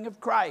second coming of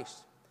Christ.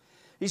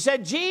 He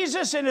said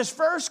Jesus in his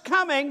first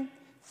coming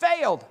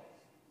failed.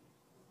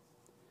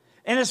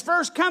 In his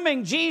first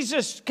coming,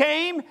 Jesus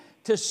came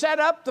to set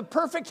up the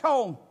perfect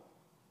home.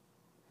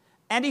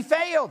 And he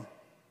failed.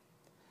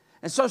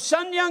 And so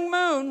Sun Myung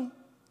Moon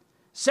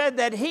said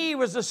that he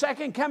was the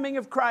second coming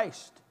of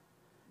Christ.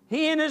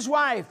 He and his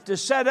wife to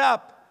set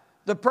up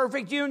the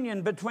perfect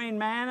union between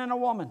man and a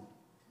woman.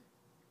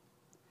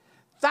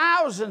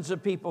 Thousands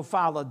of people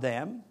followed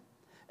them.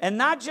 And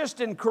not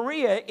just in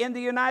Korea, in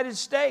the United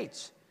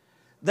States.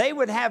 They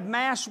would have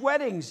mass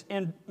weddings.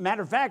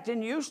 Matter of fact,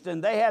 in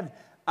Houston, they had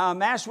a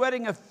mass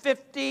wedding of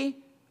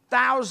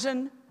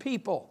 50,000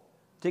 people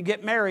to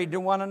get married to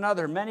one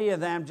another. Many of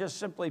them just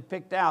simply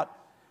picked out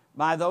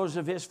by those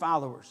of his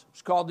followers.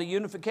 It's called the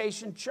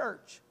Unification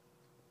Church.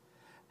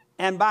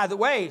 And by the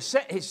way,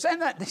 they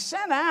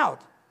sent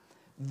out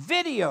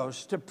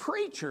videos to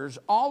preachers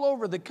all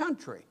over the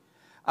country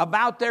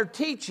about their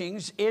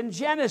teachings in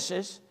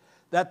Genesis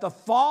that the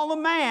fall of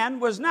man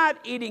was not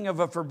eating of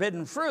a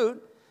forbidden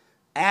fruit.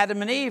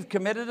 Adam and Eve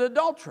committed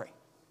adultery.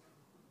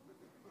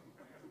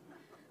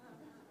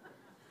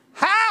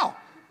 How?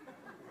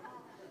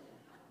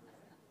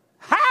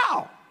 How?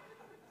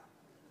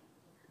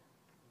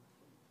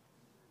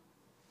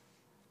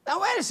 Now,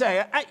 wait a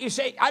second. You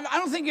say, I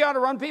don't think you ought to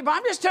run people.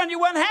 I'm just telling you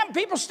what happened.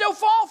 People still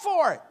fall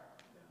for it.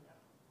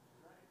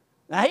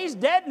 Now, he's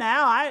dead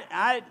now.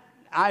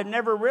 I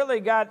never really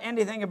got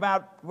anything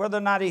about whether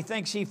or not he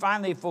thinks he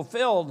finally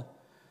fulfilled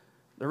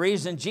the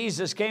reason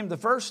Jesus came the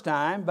first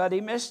time, but he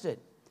missed it.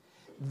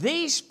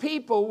 These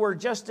people were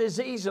just as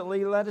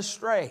easily led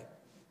astray.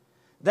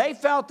 They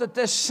felt that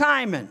this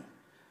Simon,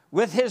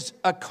 with his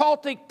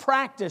occultic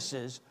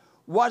practices,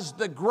 was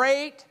the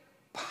great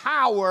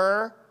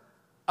power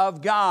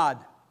of God.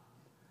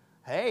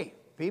 Hey,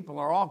 people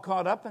are all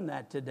caught up in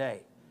that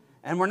today.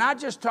 And we're not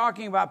just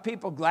talking about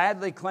people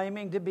gladly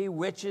claiming to be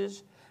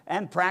witches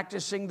and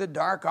practicing the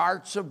dark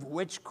arts of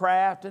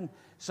witchcraft. And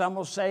some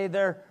will say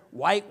they're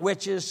white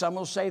witches. Some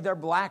will say they're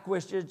black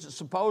witches.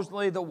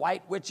 Supposedly the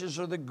white witches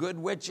are the good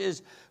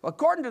witches.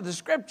 According to the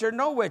scripture,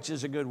 no witch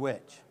is a good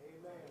witch.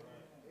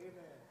 Amen.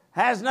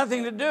 Has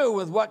nothing to do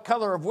with what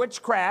color of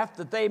witchcraft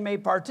that they may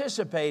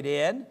participate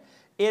in.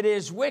 It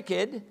is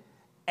wicked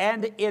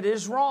and it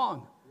is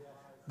wrong.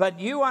 But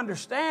you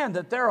understand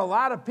that there are a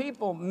lot of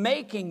people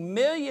making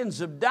millions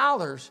of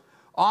dollars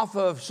off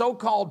of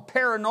so-called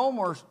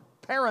paranormal,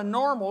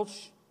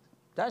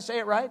 did I say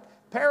it right?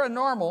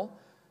 Paranormal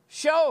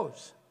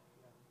shows.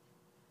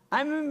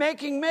 I'm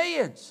making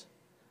millions.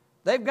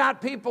 They've got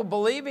people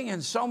believing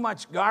in so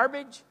much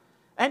garbage.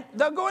 And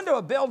they'll go into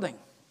a building.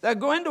 They'll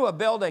go into a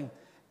building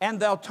and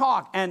they'll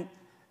talk. And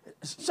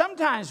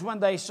sometimes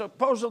when they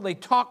supposedly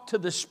talk to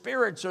the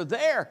spirits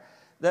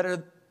that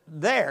are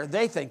there,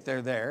 they think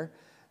they're there,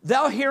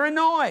 they'll hear a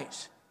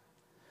noise.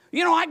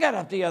 You know, I got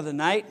up the other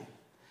night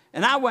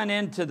and I went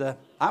into the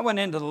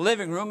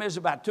living room. It was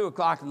about 2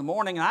 o'clock in the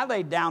morning, and I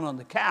laid down on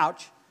the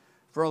couch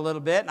for a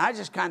little bit, and I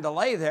just kind of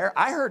lay there.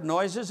 I heard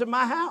noises in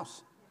my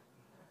house.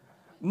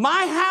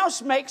 My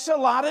house makes a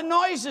lot of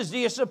noises. Do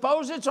you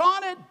suppose it's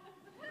haunted?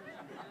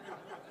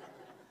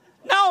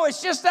 No,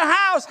 it's just a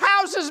house.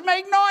 Houses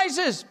make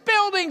noises.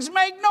 Buildings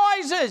make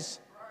noises.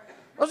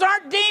 Those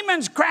aren't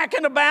demons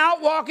cracking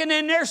about, walking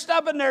in there,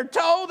 stubbing their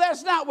toe.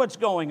 That's not what's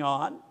going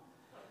on.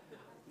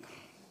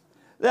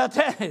 They'll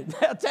tell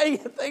you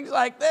things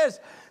like this,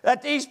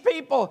 that these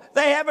people,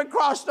 they haven't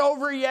crossed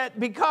over yet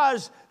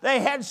because they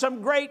had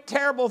some great,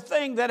 terrible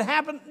thing that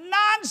happened.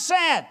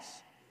 Nonsense.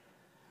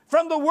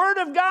 From the Word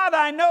of God,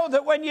 I know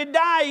that when you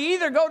die, you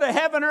either go to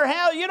heaven or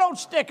hell. You don't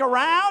stick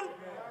around.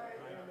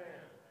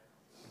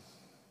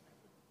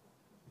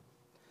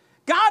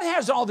 God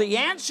has all the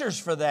answers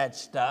for that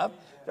stuff.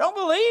 Don't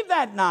believe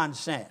that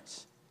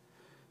nonsense.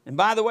 And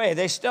by the way,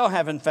 they still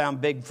haven't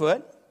found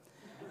Bigfoot.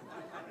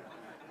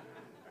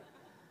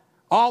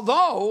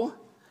 Although,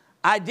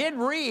 I did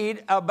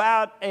read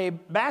about a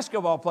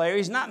basketball player.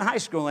 He's not in high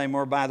school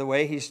anymore, by the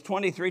way. He's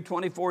 23,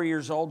 24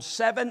 years old,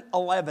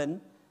 7'11",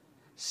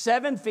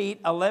 7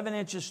 feet, 11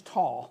 inches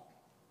tall.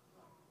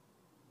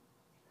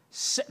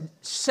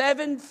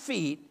 7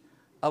 feet,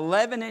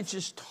 11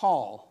 inches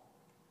tall.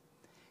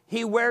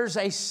 He wears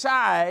a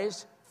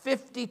size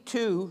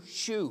 52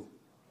 shoe.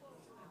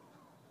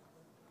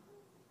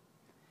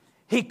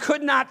 He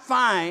could not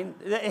find,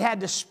 they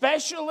had to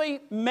specially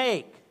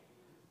make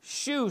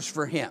shoes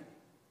for him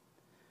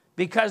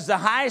because the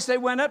highest they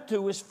went up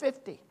to was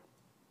 50.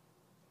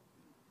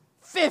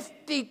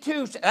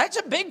 52, that's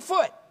a big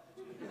foot.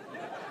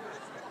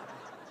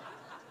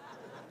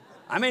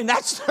 I mean,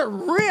 that's the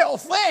real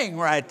thing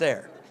right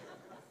there.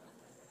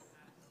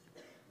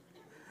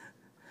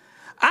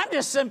 I'm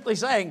just simply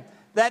saying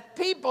that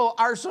people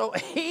are so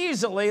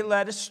easily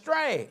led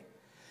astray.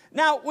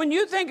 Now, when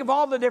you think of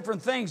all the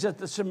different things that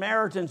the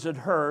Samaritans had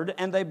heard,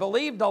 and they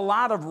believed a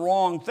lot of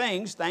wrong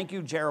things, thank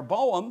you,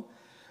 Jeroboam,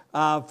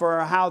 for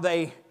how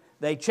they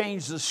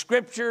changed the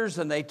scriptures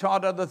and they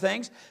taught other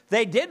things.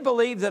 They did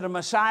believe that a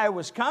Messiah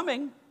was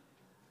coming,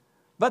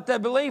 but they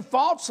believed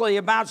falsely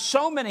about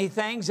so many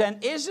things.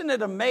 And isn't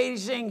it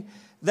amazing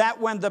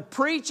that when the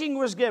preaching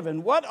was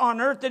given, what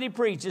on earth did he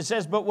preach? It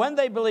says, but when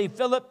they believed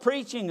Philip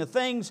preaching the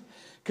things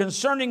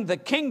concerning the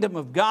kingdom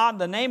of God,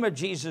 the name of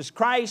Jesus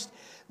Christ,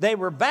 they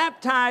were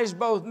baptized,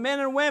 both men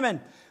and women.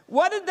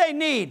 What did they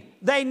need?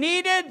 They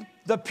needed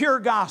the pure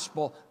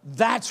gospel.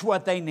 That's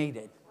what they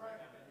needed.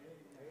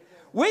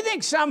 We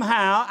think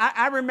somehow,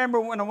 I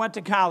remember when I went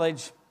to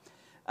college,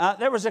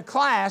 there was a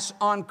class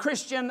on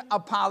Christian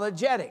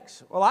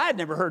apologetics. Well, I had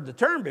never heard the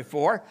term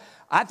before.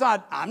 I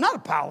thought, I'm not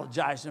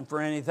apologizing for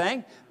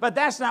anything, but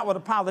that's not what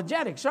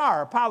apologetics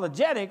are.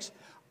 Apologetics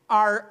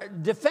are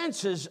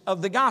defenses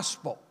of the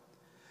gospel,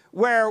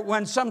 where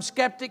when some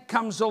skeptic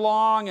comes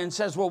along and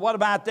says, well, what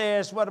about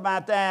this, what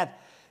about that,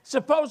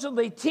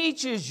 supposedly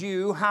teaches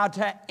you how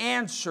to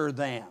answer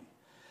them.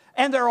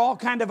 And there are all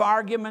kinds of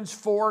arguments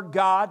for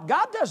God.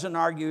 God doesn't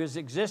argue his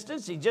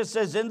existence. He just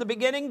says, in the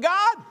beginning,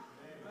 God.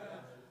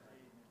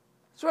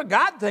 That's what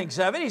God thinks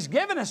of it. He's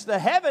given us the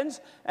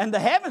heavens, and the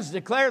heavens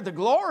declare the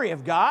glory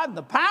of God and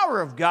the power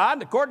of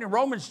God. According to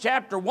Romans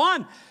chapter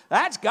 1,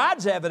 that's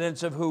God's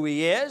evidence of who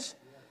he is.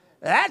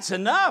 That's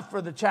enough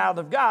for the child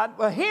of God.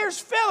 Well, here's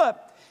Philip.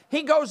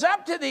 He goes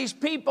up to these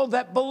people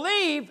that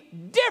believe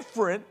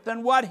different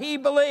than what he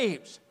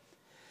believes.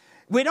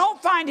 We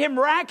don't find him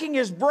racking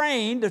his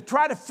brain to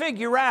try to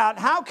figure out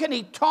how can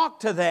he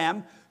talk to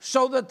them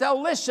so that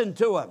they'll listen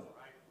to him.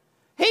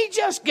 He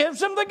just gives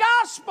them the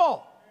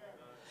gospel.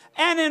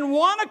 And in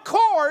one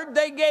accord,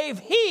 they gave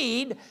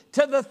heed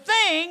to the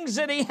things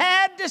that he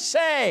had to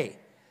say.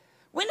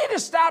 We need to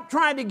stop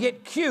trying to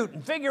get cute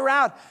and figure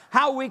out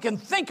how we can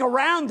think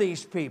around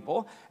these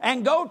people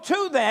and go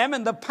to them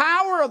in the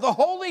power of the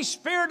Holy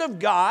Spirit of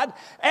God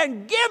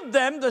and give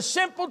them the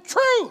simple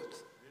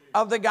truth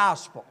of the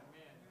gospel.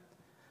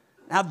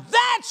 Now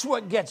that's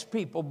what gets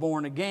people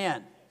born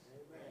again.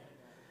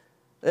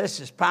 This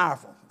is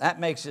powerful. That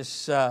makes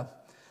us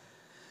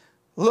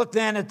look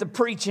then at the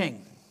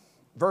preaching.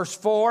 Verse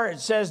 4, it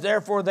says,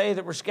 therefore they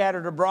that were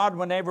scattered abroad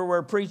went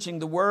everywhere preaching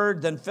the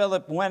word. Then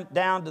Philip went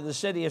down to the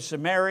city of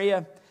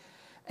Samaria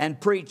and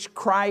preached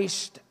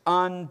Christ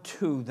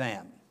unto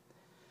them.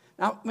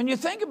 Now, when you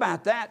think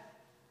about that,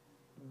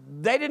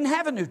 they didn't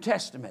have a New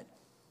Testament.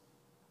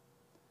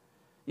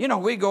 You know,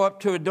 we go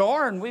up to a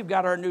door and we've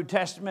got our New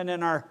Testament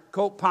in our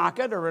coat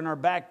pocket or in our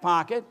back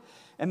pocket.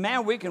 And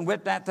man, we can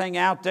whip that thing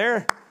out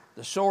there,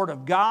 the sword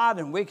of God,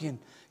 and we can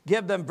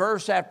give them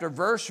verse after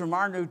verse from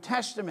our New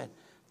Testament.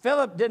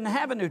 Philip didn't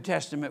have a New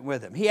Testament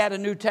with him. He had a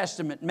New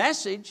Testament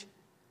message,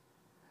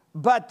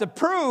 but the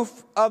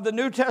proof of the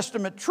New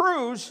Testament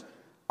truths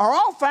are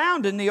all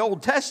found in the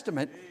Old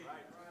Testament.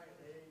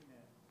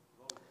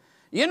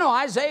 You know,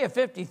 Isaiah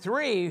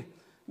 53,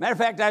 matter of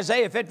fact,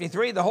 Isaiah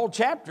 53, the whole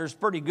chapter is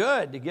pretty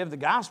good to give the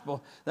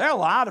gospel. There are a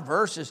lot of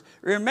verses.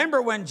 Remember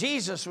when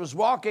Jesus was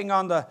walking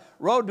on the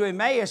road to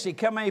Emmaus, he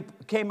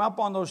came up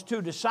on those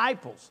two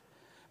disciples,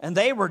 and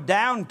they were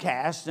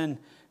downcast, and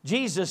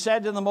Jesus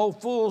said to them, O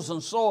fools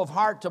and slow of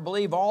heart to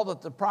believe all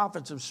that the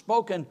prophets have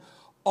spoken,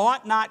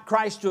 ought not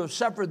Christ to have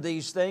suffered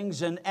these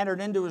things and entered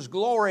into his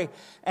glory?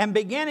 And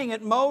beginning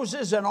at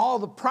Moses and all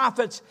the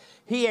prophets,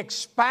 he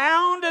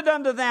expounded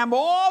unto them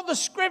all the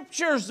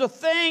scriptures, the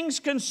things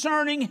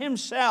concerning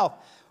himself.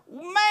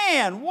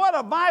 Man, what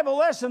a Bible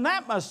lesson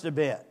that must have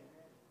been.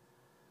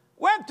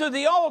 Went through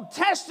the Old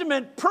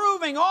Testament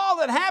proving all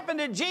that happened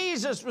to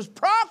Jesus was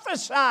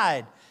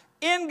prophesied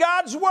in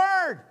God's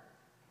word.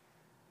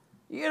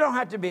 You don't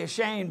have to be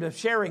ashamed of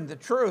sharing the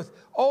truth,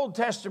 Old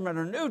Testament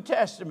or New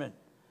Testament.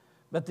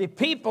 But the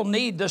people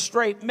need the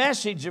straight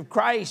message of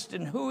Christ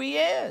and who he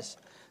is.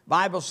 The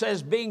Bible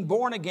says, being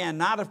born again,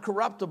 not of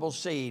corruptible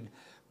seed,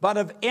 but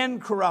of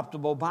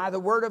incorruptible, by the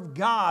word of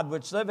God,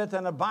 which liveth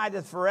and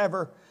abideth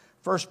forever.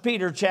 1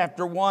 Peter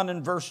chapter 1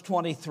 and verse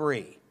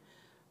 23.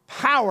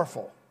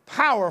 Powerful,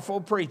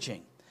 powerful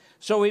preaching.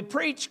 So he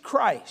preached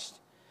Christ.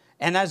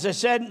 And as I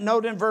said,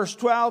 note in verse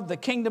 12, the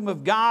kingdom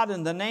of God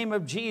in the name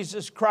of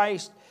Jesus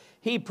Christ,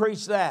 he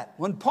preached that.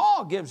 When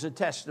Paul gives a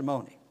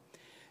testimony,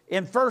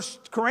 in 1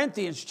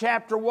 Corinthians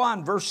chapter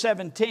 1, verse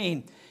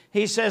 17,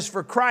 he says,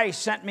 for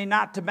Christ sent me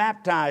not to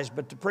baptize,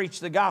 but to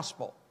preach the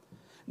gospel,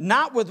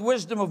 not with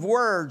wisdom of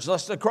words,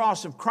 lest the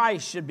cross of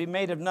Christ should be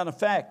made of none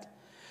effect.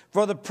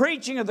 For the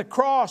preaching of the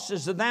cross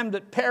is to them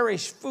that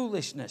perish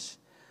foolishness,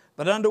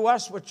 but unto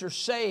us which are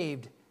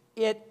saved,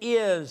 it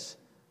is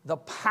the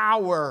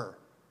power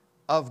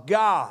of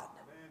God.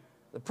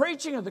 The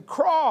preaching of the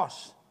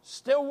cross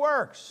still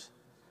works.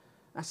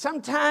 Now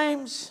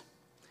sometimes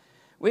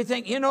we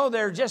think, you know,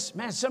 they're just,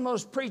 man, some of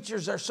those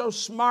preachers are so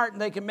smart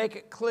and they can make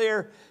it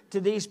clear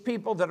to these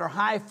people that are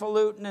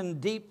highfalutin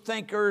and deep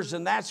thinkers,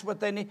 and that's what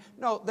they need.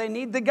 No, they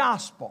need the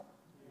gospel.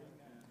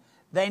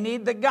 They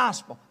need the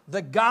gospel.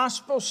 The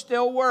gospel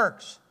still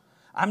works.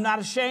 I'm not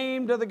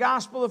ashamed of the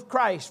gospel of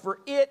Christ, for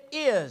it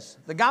is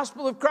the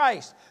gospel of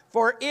Christ,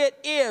 for it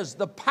is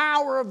the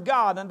power of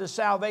God unto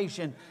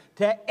salvation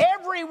to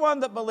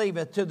everyone that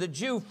believeth, to the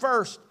Jew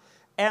first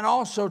and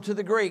also to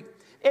the Greek.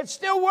 It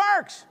still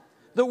works.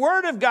 The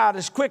word of God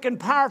is quick and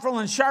powerful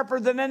and sharper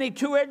than any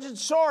two-edged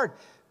sword,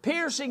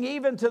 piercing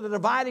even to the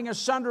dividing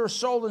asunder of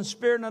soul and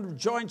spirit and of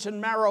joints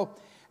and marrow,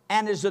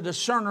 and is a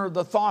discerner of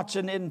the thoughts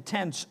and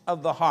intents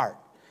of the heart.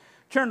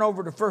 Turn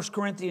over to 1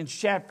 Corinthians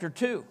chapter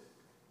 2.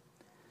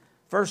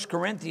 1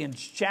 Corinthians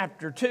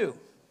chapter 2.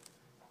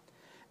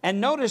 And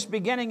notice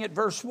beginning at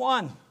verse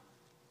 1,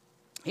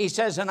 he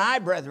says, and I,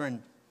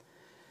 brethren,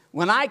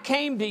 when I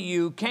came to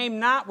you, came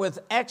not with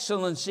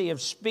excellency of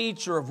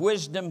speech or of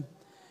wisdom,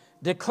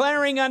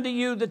 declaring unto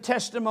you the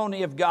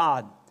testimony of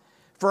God.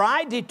 For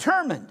I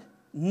determined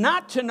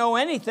not to know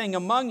anything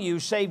among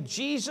you save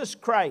Jesus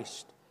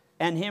Christ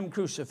and him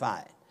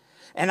crucified.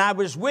 And I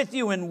was with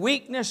you in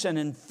weakness and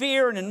in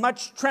fear and in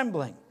much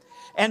trembling.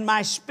 And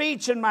my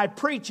speech and my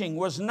preaching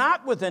was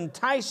not with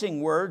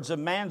enticing words of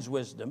man's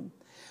wisdom,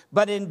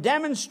 but in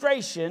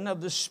demonstration of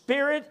the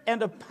Spirit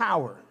and of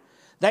power,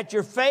 that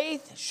your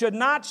faith should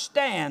not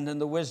stand in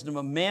the wisdom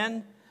of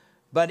men,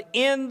 but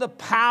in the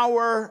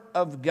power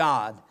of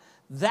God.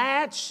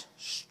 That's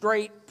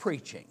straight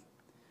preaching.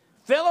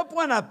 Philip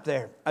went up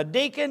there, a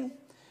deacon.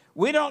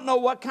 We don't know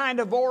what kind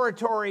of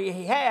oratory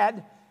he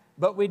had,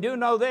 but we do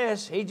know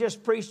this. He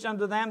just preached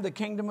unto them the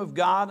kingdom of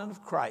God and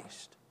of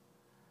Christ.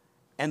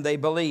 And they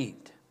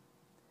believed.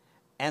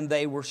 And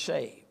they were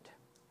saved.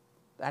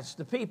 That's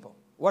the people.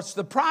 What's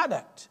the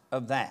product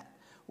of that?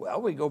 Well,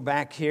 we go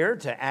back here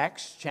to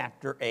Acts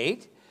chapter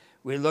 8.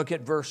 We look at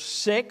verse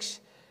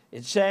 6.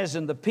 It says,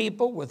 "And the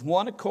people with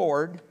one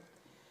accord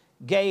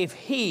gave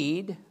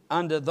heed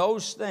unto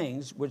those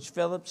things which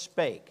Philip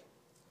spake,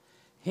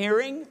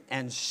 hearing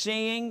and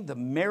seeing the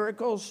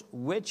miracles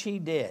which he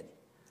did."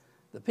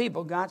 The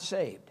people got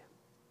saved.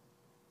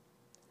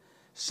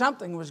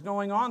 Something was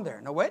going on there.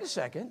 Now, wait a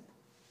second.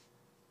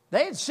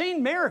 They had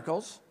seen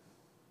miracles.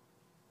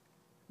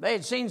 They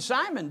had seen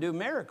Simon do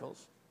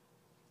miracles.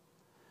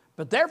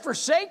 But they're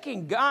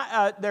forsaking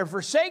God, they're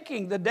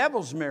forsaking the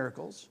devil's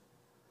miracles.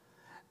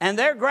 And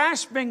they're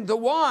grasping the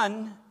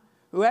one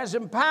who has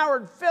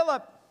empowered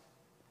Philip.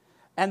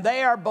 And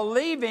they are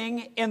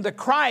believing in the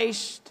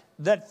Christ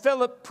that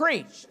Philip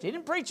preached. He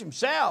didn't preach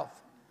himself.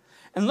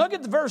 And look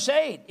at the verse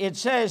 8. It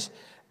says,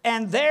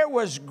 "And there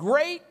was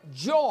great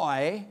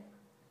joy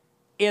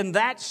in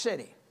that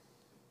city."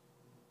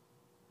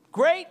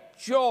 Great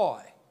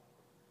joy.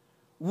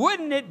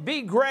 Wouldn't it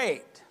be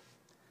great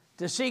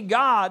to see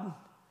God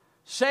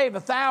save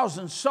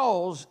 1,000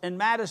 souls in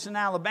Madison,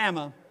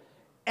 Alabama,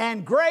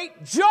 and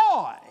great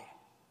joy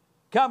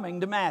coming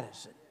to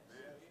Madison?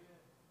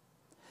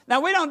 Now,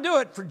 we don't do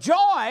it for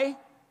joy,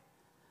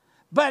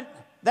 but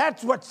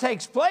that's what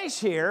takes place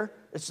here.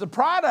 It's the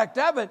product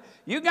of it.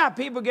 You got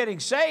people getting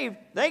saved.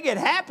 They get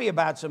happy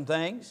about some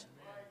things.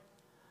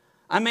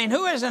 I mean,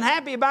 who isn't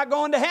happy about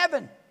going to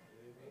heaven?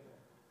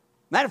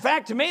 Matter of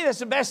fact, to me, that's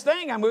the best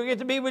thing. I'm going to get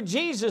to be with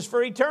Jesus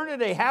for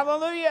eternity.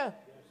 Hallelujah.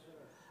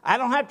 I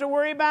don't have to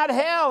worry about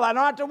hell. I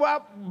don't have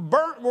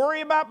to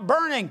worry about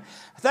burning.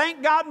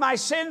 Thank God my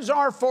sins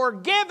are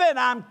forgiven.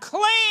 I'm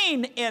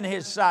clean in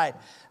His sight.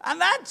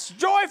 And that's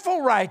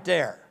joyful right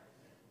there.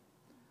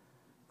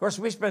 Of course,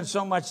 we spend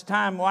so much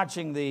time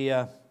watching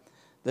the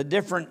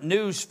different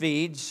news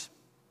feeds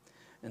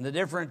and the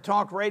different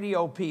talk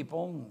radio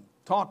people,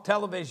 talk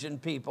television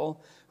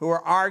people who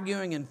are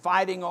arguing and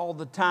fighting all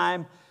the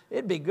time.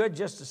 It'd be good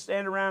just to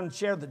stand around and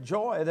share the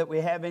joy that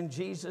we have in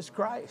Jesus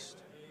Christ.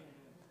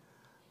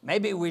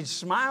 Maybe we'd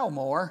smile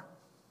more.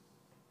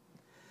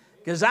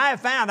 Because I have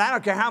found, I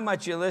don't care how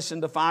much you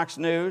listen to Fox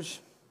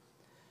News.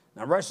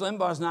 Now, Rush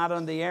Limbaugh's not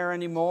on the air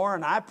anymore,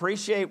 and I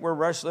appreciate where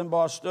Rush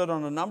Limbaugh stood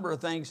on a number of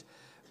things.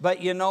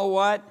 But you know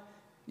what?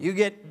 You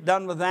get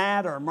done with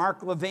that, or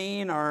Mark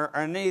Levine, or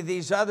any of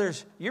these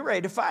others, you're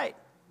ready to fight.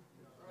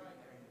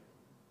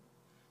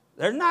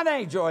 There's not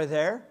any joy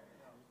there.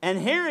 And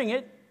hearing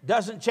it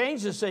doesn't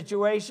change the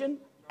situation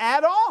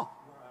at all.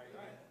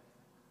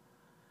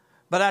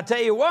 But I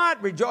tell you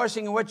what,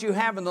 rejoicing in what you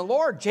have in the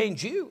Lord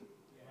change you.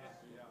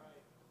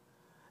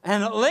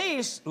 And at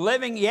least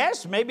living,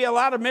 yes, maybe a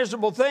lot of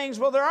miserable things.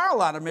 Well, there are a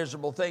lot of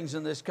miserable things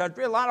in this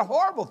country, a lot of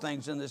horrible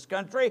things in this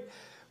country.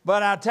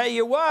 But I'll tell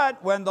you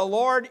what, when the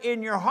Lord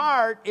in your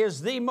heart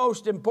is the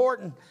most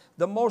important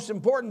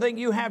thing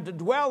you have to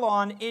dwell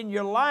on in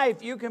your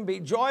life, you can be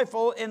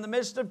joyful in the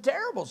midst of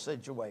terrible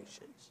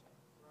situations.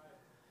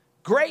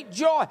 Great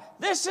joy.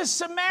 This is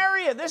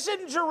Samaria. This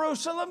isn't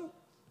Jerusalem.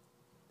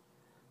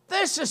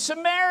 This is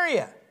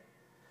Samaria.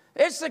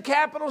 It's the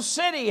capital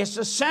city. It's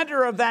the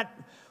center of that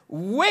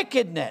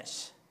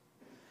wickedness.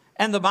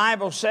 And the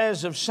Bible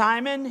says of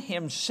Simon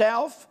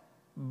himself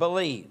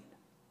believed.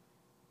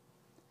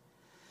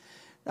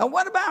 Now,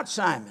 what about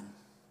Simon?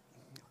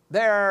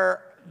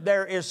 There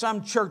is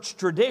some church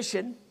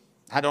tradition.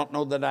 I don't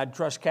know that I'd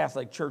trust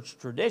Catholic church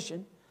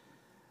tradition,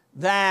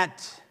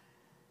 that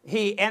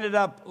he ended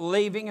up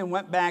leaving and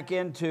went back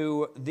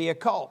into the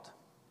occult.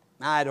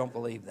 I don't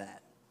believe that.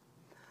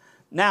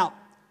 Now,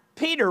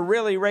 Peter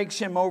really rakes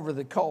him over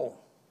the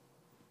coal.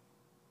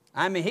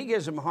 I mean, he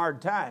gives him a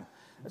hard time.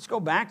 Let's go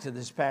back to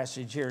this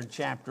passage here in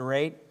chapter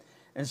 8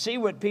 and see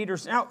what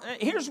Peter's... Now,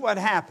 here's what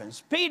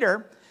happens.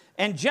 Peter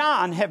and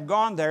John have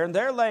gone there, and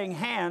they're laying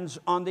hands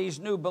on these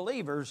new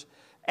believers,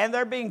 and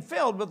they're being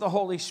filled with the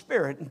Holy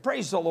Spirit. And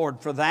praise the Lord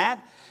for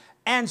that.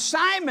 And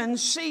Simon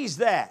sees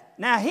that.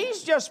 Now,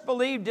 he's just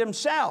believed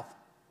himself.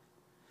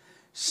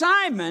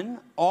 Simon,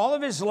 all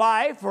of his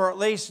life, or at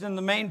least in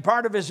the main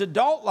part of his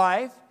adult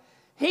life,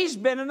 he's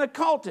been an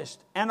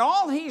occultist. And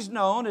all he's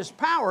known is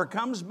power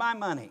comes by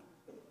money.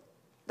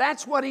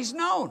 That's what he's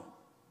known.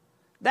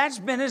 That's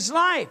been his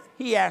life.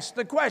 He asked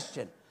the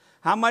question,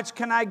 how much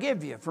can I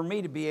give you for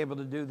me to be able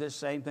to do this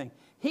same thing?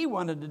 He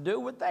wanted to do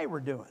what they were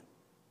doing.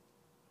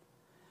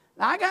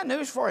 Now, I got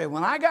news for you.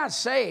 When I got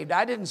saved,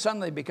 I didn't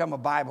suddenly become a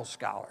Bible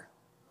scholar.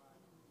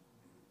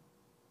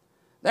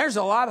 There's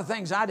a lot of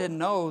things I didn't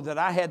know that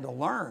I had to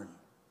learn.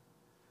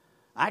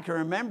 I can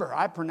remember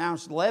I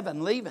pronounced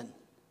leaven.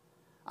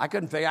 I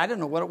didn't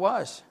know what it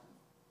was.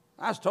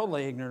 I was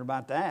totally ignorant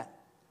about that.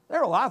 There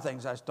are a lot of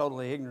things I was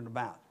totally ignorant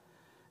about.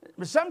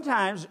 But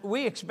sometimes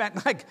we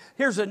expect, like,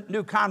 here's a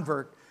new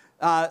convert.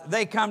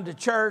 They come to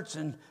church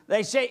and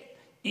they say,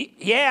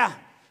 yeah,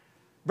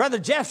 Brother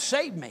Jeff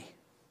saved me.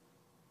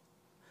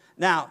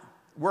 Now,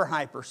 we're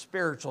hyper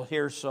spiritual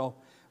here, so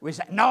we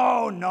say,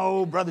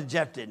 no, Brother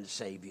Jeff didn't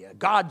save you.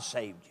 God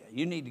saved you.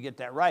 You need to get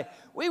that right.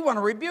 We want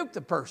to rebuke the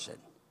person.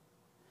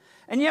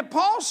 And yet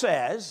Paul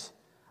says,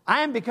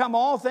 I am become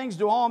all things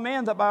to all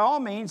men, that by all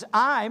means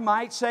I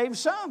might save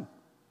some.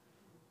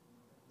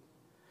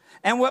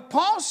 And what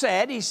Paul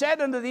said, he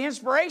said under the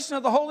inspiration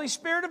of the Holy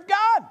Spirit of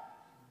God.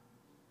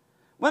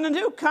 When a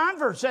new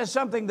convert says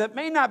something that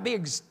may not be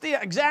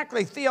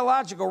exactly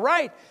theological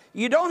right,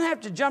 you don't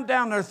have to jump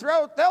down their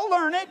throat. They'll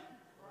learn it.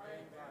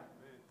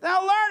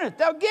 They'll learn it.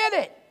 They'll get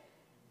it.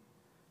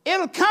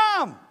 It'll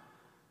come.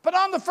 But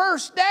on the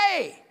first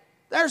day,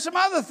 there's some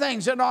other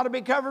things that ought to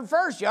be covered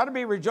first. You ought to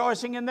be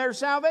rejoicing in their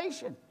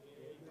salvation.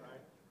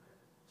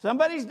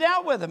 Somebody's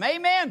dealt with them.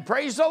 Amen.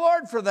 Praise the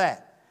Lord for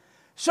that.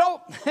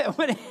 So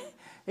when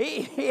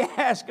he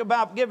asked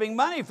about giving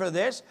money for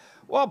this,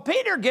 well,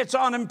 Peter gets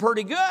on him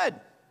pretty good.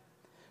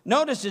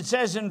 Notice it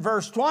says in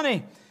verse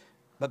 20,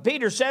 but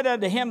Peter said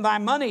unto him, thy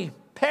money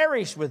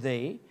perish with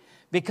thee,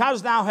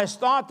 because thou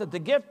hast thought that the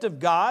gift of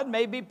God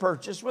may be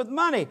purchased with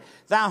money.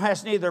 Thou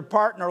hast neither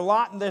part nor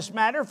lot in this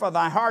matter, for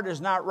thy heart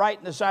is not right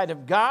in the sight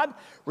of God.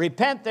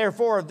 Repent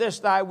therefore of this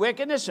thy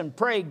wickedness, and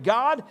pray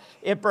God,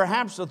 if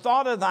perhaps the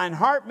thought of thine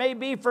heart may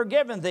be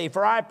forgiven thee.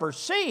 For I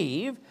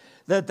perceive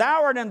that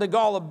thou art in the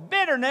gall of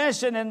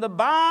bitterness and in the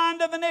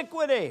bond of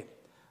iniquity.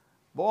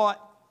 Boy,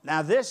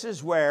 now this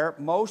is where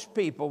most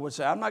people would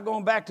say, I'm not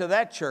going back to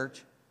that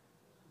church.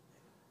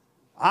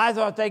 I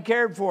thought they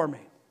cared for me.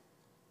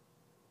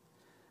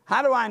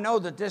 How do I know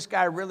that this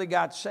guy really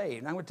got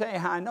saved? I'm going to tell you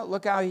how I know.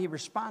 Look how he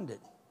responded.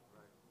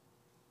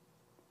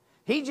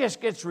 He just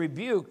gets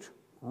rebuked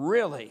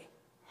really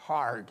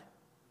hard.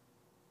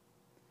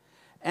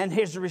 And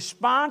his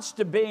response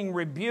to being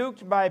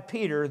rebuked by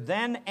Peter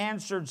then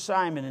answered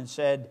Simon and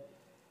said,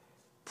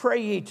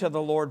 pray ye to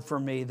the Lord for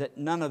me, that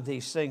none of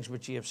these things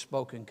which ye have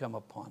spoken come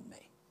upon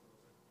me.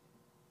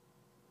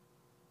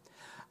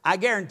 I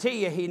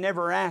guarantee you he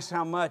never asked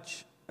how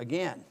much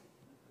again.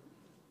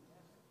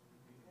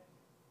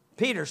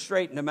 Peter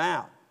straightened them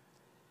out.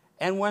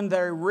 And when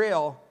they're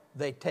real,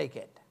 they take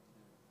it.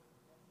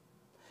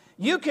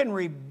 You can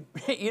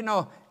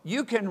rebuke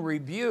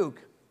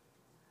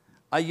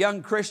a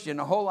young Christian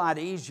a whole lot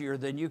easier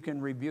than you can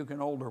rebuke an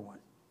older one.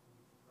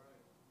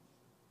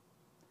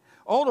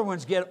 Older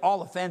ones get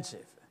all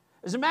offensive.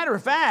 As a matter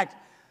of fact,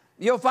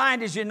 you'll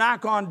find as you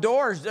knock on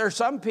doors, there are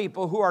some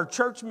people who are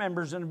church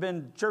members and have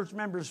been church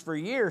members for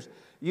years.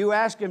 You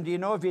ask them, do you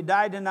know if you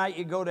die tonight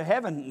you go to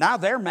heaven? Now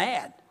they're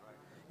mad.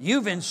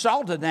 You've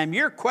insulted them.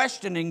 You're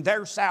questioning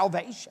their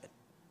salvation,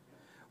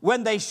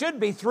 when they should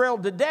be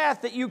thrilled to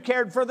death that you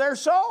cared for their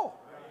soul.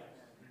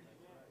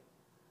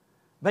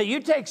 But you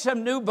take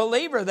some new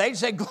believer, they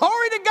say,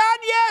 glory to God,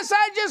 yes,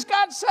 I just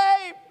got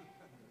saved.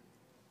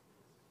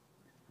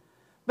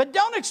 But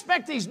don't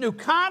expect these new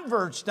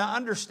converts to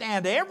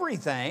understand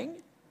everything.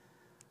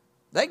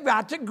 They've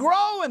got to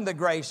grow in the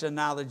grace and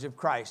knowledge of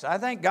Christ. I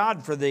thank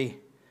God for the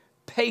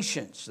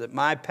patience that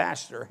my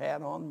pastor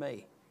had on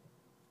me.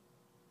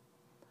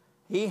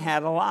 He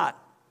had a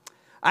lot.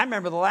 I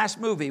remember the last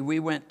movie we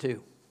went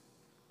to.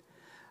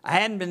 I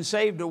hadn't been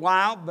saved a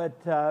while,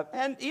 but, I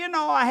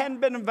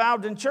hadn't been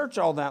involved in church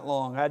all that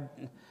long.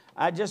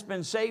 I'd just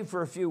been saved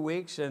for a few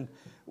weeks, and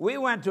we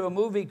went to a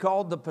movie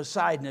called The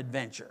Poseidon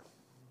Adventure.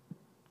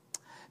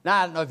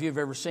 Now, I don't know if you've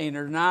ever seen it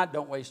or not.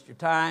 Don't waste your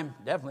time.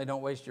 Definitely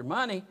don't waste your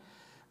money.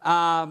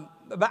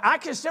 But I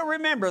can still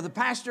remember the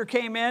pastor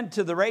came in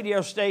to the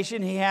radio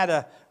station. He had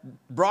a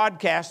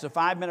broadcast, a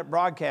 5-minute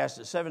broadcast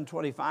at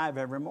 7:25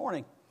 every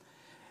morning.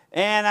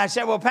 And I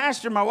said, well,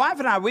 Pastor, my wife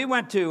and I, we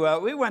went to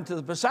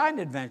the Poseidon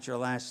Adventure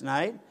last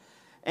night.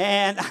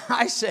 And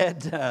I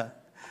said,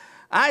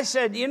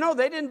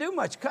 they didn't do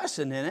much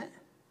cussing in it.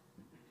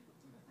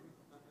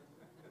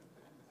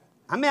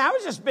 I mean, I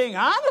was just being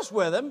honest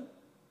with him.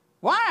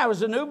 Why? I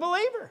was a new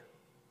believer.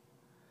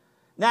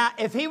 Now,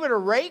 if he would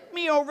have raked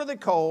me over the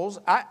coals,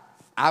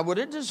 I would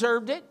have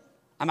deserved it.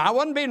 I mean, I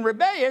wasn't being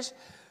rebellious,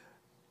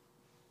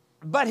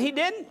 but he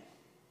didn't.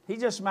 He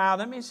just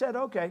smiled at me and said,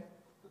 okay.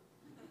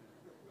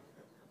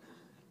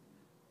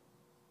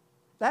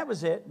 That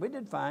was it. We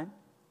did fine.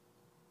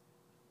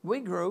 We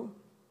grew.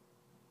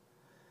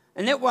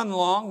 And it wasn't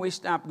long. We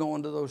stopped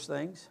going to those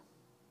things.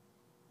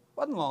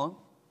 Wasn't long.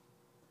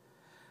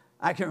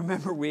 I can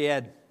remember we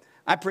had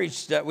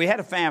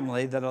a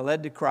family that I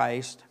led to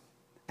Christ.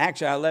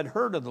 Actually, I led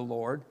her to the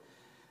Lord.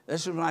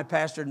 This was when I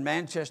pastored in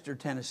Manchester,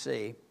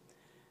 Tennessee.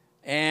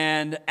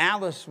 And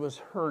Alice was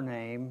her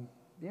name.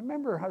 Do you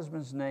remember her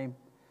husband's name?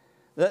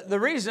 The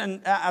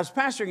reason I was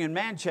pastoring in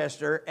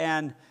Manchester,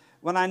 and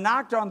when I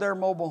knocked on their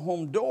mobile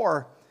home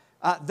door,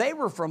 they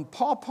were from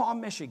Paw Paw,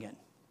 Michigan.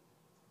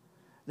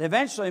 They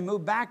eventually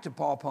moved back to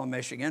Paw Paw,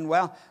 Michigan.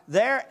 Well,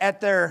 there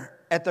at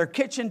their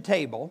kitchen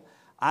table,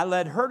 I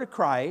led her to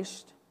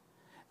Christ,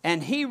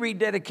 and he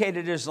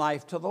rededicated his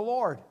life to the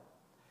Lord.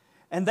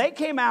 And they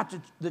came out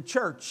to the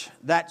church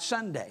that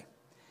Sunday.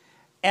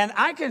 And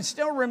I can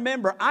still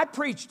remember, I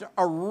preached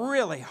a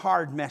really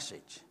hard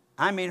message.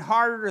 I mean,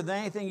 harder than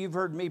anything you've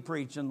heard me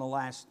preach in the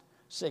last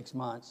 6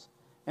 months.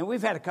 And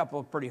we've had a couple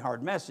of pretty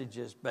hard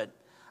messages, but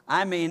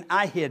I mean,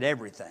 I hit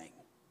everything.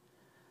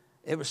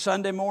 It was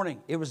Sunday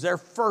morning. It was their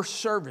first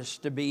service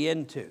to be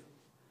into.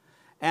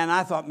 And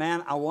I thought,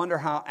 man, I wonder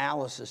how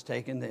Alice is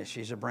taking this.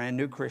 She's a brand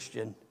new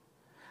Christian.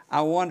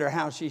 I wonder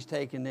how she's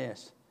taking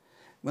this.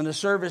 When the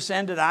service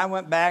ended, I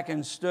went back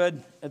and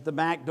stood at the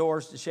back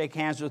doors to shake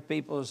hands with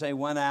people as they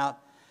went out.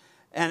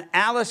 And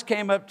Alice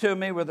came up to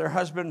me with her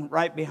husband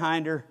right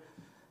behind her.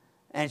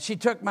 And she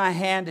took my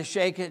hand to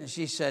shake it, and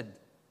she said,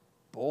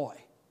 boy,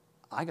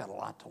 I got a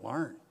lot to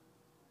learn.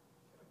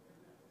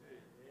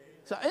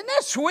 So, isn't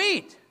that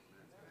sweet?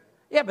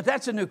 Yeah, but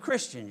that's a new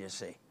Christian, you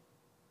see.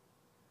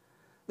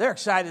 They're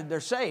excited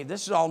they're saved.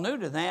 This is all new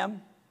to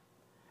them.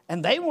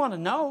 And they want to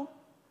know.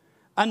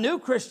 A new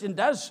Christian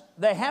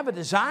they have a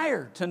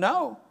desire to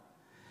know.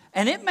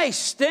 And it may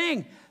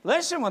sting.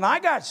 Listen, when I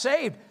got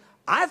saved,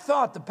 I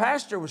thought the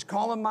pastor was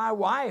calling my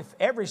wife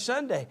every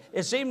Sunday.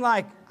 It seemed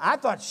like I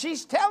thought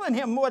she's telling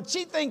him what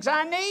she thinks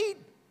I need.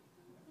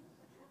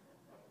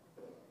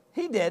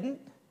 He didn't.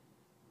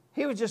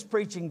 He was just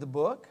preaching the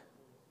book.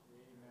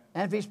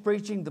 And if he's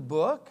preaching the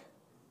book,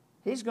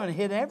 he's going to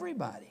hit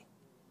everybody.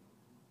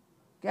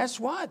 Guess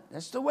what?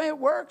 That's the way it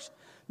works.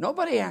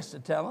 Nobody has to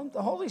tell him.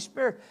 The Holy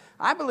Spirit,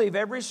 I believe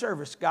every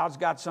service, God's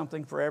got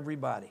something for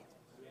everybody.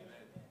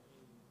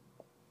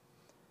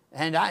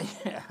 And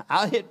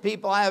I'll hit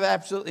people I have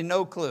absolutely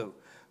no clue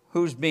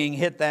who's being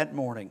hit that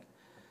morning.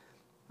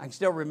 I can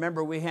still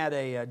remember we had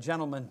a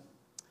gentleman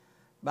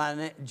by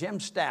the name Jim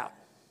Stout.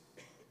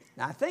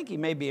 Now, I think he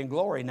may be in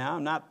glory now.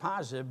 I'm not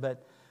positive,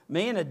 but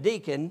me and a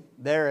deacon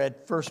there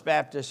at First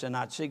Baptist in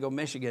Otsego,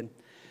 Michigan,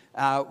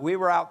 we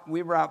were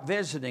out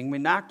visiting. We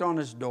knocked on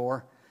his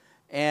door,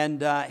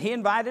 and he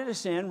invited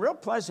us in, real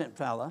pleasant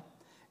fella,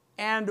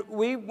 and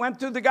we went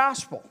through the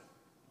gospel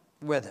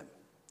with him.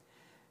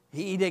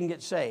 He didn't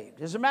get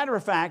saved. As a matter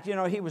of fact, you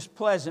know, he was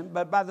pleasant,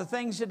 but by the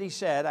things that he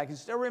said, I can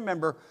still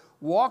remember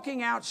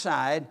walking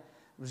outside,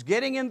 was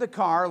getting in the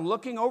car,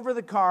 looking over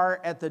the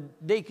car at the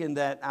deacon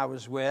that I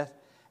was with,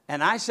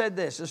 and I said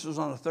this was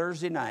on a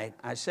Thursday night,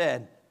 I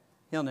said,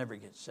 he'll never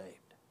get saved.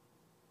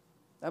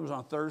 That was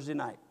on Thursday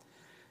night.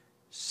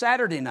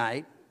 Saturday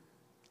night,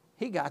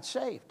 he got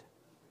saved.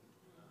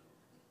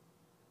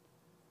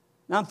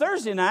 Now, on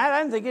Thursday night, I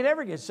didn't think he'd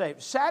ever get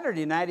saved.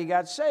 Saturday night, he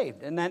got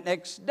saved. And that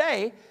next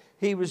day,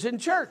 he was in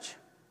church.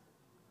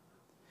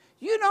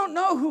 You don't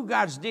know who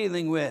God's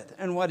dealing with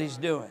and what he's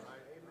doing.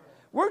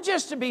 We're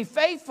just to be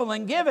faithful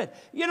and give it.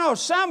 You know,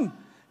 some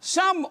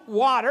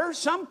water,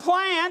 some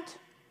plant,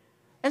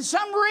 and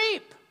some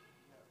reap.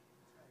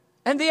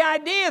 And the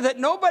idea that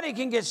nobody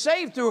can get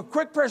saved through a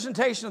quick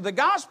presentation of the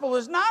gospel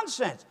is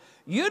nonsense.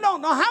 You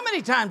don't know how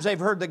many times they've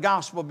heard the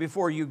gospel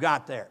before you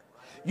got there.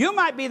 You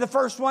might be the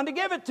first one to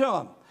give it to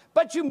them,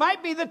 but you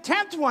might be the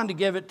 10th one to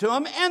give it to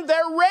them, and they're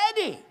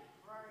ready.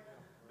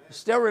 I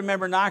still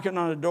remember knocking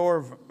on the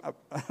door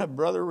of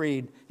Brother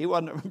Reed. He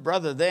wasn't a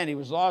brother then. He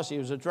was lost. He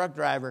was a truck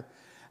driver.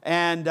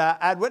 And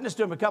I'd witnessed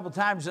to him a couple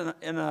times.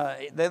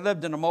 They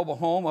lived in a mobile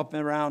home up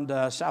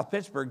around South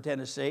Pittsburgh,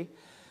 Tennessee.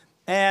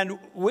 And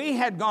we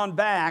had gone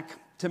back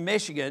to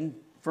Michigan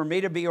for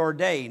me to be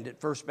ordained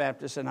at First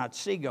Baptist in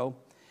Otsego.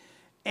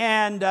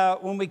 And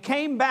when we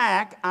came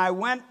back, I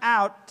went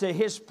out to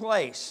his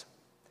place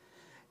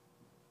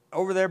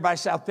over there by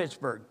South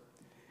Pittsburgh.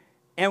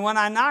 And when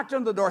I knocked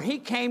on the door, he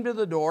came to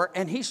the door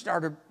and he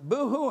started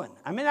boo-hooing.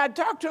 I mean, I'd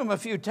talked to him a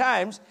few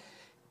times.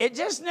 It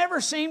just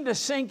never seemed to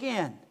sink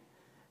in.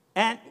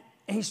 And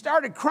he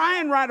started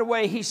crying right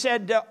away. He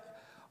said,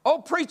 oh,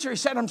 preacher, he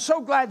said, I'm so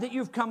glad that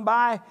you've come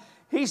by.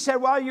 He said,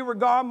 while you were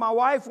gone, my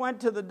wife went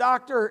to the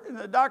doctor, and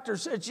the doctor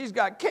said she's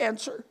got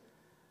cancer.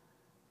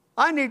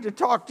 I need to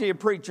talk to you,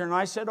 preacher. And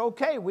I said,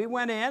 okay. We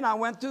went in. I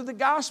went through the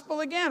gospel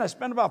again. I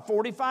spent about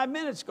 45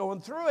 minutes going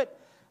through it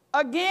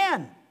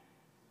again.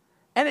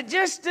 And it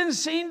just didn't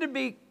seem to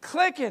be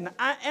clicking.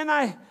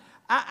 I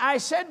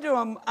said to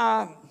him,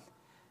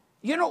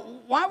 you know,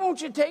 why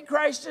won't you take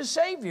Christ as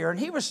Savior? And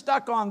he was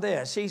stuck on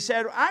this. He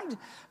said,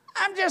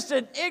 I'm just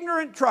an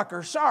ignorant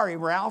trucker. Sorry,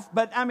 Ralph.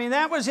 But, I mean,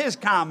 that was his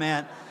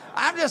comment.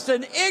 I'm just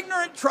an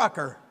ignorant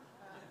trucker.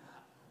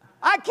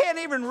 I can't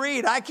even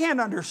read. I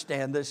can't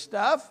understand this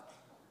stuff.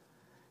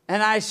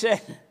 And I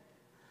said,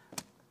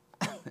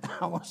 I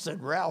almost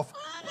said Ralph.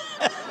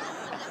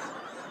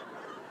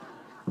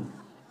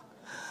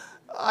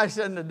 I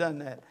shouldn't have done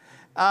that.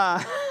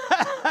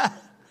 I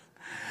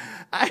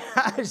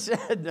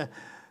said,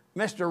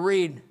 Mr.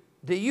 Reed,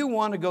 do you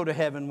want to go to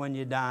heaven when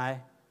you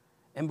die?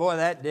 And boy,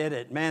 that did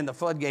it. Man, the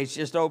floodgates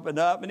just opened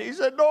up. And he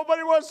said,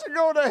 nobody wants to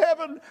go to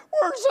heaven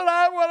worse than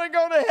I want to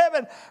go to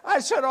heaven. I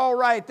said, all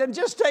right, then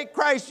just take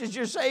Christ as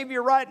your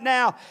Savior right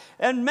now.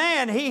 And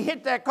man, he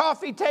hit that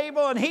coffee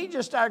table and he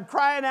just started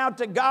crying out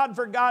to God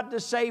for God to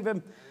save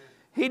him.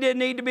 He didn't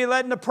need to be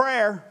led into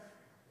prayer.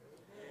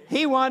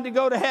 He wanted to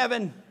go to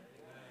heaven.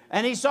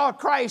 And he saw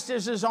Christ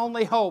as his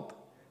only hope.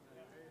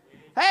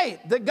 Hey,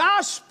 the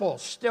gospel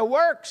still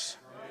works.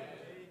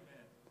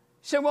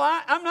 He said,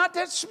 well, I'm not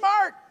that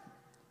smart.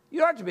 You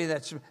don't have to be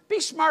that smart. Be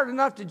smart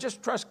enough to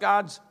just trust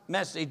God's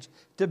message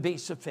to be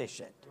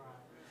sufficient.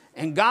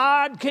 And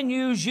God can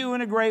use you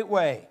in a great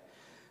way.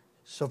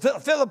 So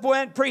Philip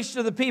went, preached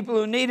to the people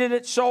who needed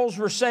it. Souls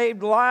were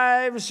saved.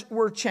 Lives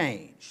were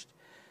changed.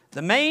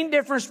 The main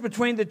difference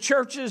between the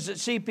churches that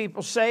see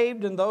people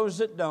saved and those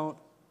that don't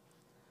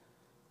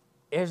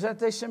is that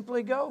they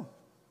simply go.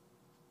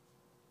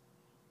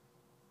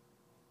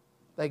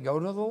 They go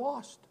to the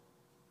lost.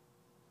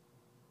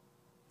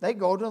 They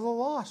go to the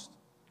lost.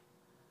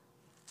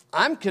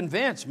 I'm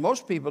convinced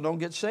most people don't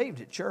get saved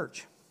at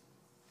church.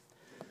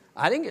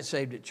 I didn't get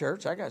saved at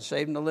church. I got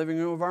saved in the living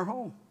room of our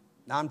home.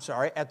 No, I'm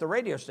sorry, at the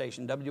radio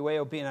station,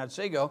 WAOP in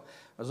Otsego.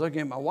 I was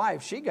looking at my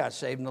wife. She got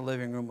saved in the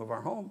living room of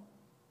our home.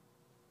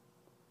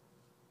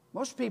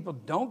 Most people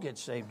don't get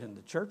saved in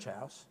the church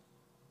house.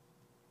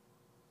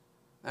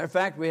 Matter of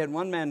fact, we had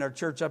one man in our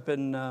church up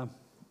in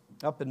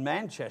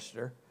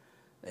Manchester.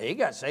 He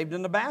got saved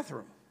in the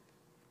bathroom.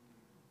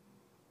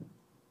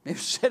 He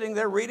was sitting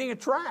there reading a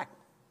tract.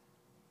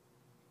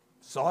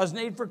 Saw his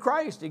need for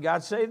Christ. He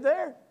got saved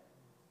there.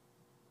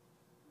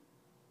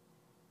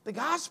 The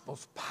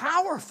gospel's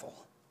powerful.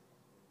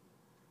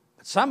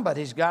 But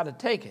somebody's got to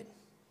take it.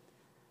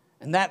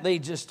 And that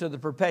leads us to the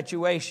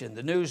perpetuation.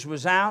 The news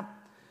was out.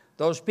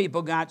 Those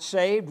people got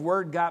saved.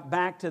 Word got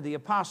back to the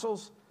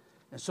apostles.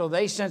 And so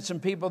they sent some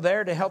people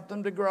there to help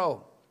them to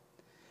grow.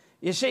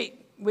 You see,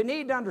 we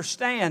need to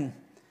understand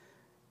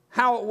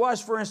how it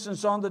was, for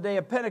instance, on the day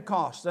of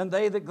Pentecost. And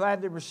they that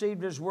gladly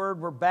received his word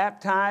were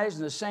baptized.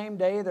 And the same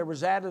day there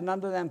was added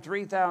unto them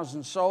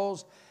 3,000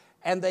 souls.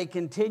 And they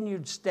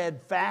continued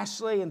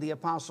steadfastly in the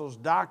apostles'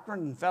 doctrine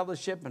and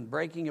fellowship and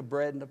breaking of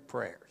bread and of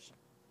prayers.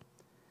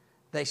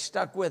 They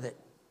stuck with it.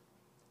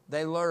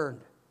 They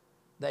learned.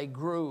 They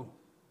grew.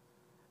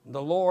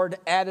 The Lord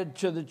added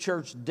to the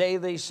church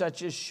daily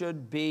such as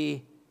should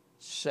be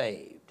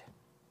saved.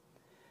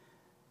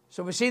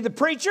 So we see the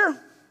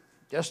preacher,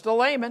 just a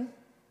layman.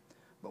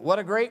 But what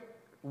a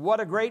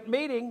great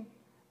meeting.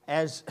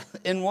 As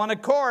in one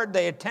accord,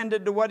 they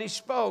attended to what he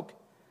spoke.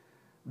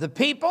 The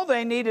people,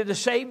 they needed a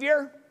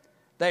Savior.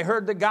 They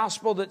heard the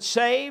gospel that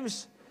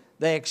saves.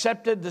 They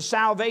accepted the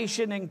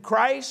salvation in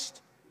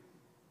Christ.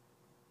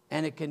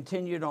 And it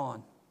continued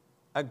on.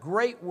 A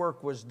great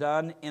work was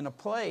done in a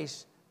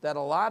place that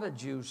a lot of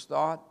Jews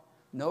thought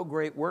no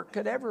great work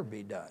could ever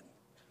be done.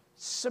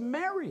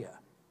 Samaria,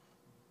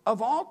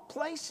 of all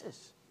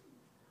places.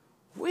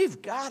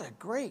 We've got a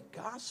great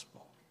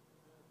gospel.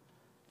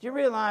 Do you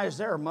realize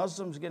there are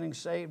Muslims getting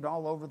saved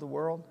all over the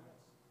world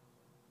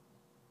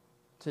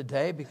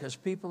today because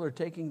people are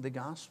taking the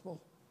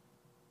gospel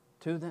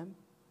to them?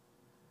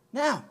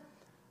 Now,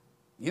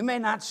 you may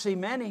not see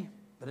many,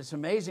 but it's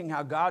amazing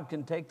how God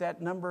can take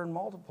that number and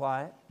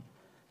multiply it.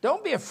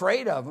 Don't be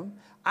afraid of them.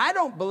 I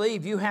don't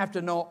believe you have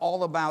to know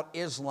all about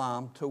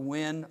Islam to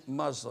win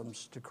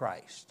Muslims to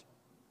Christ.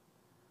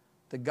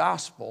 The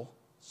gospel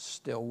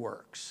still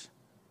works.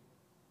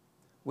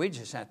 We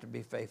just have to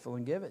be faithful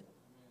and give it.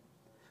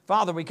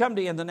 Father, we come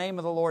to you in the name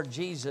of the Lord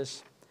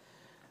Jesus.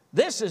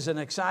 This is an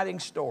exciting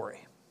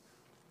story.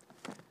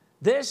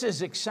 This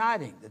is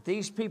exciting that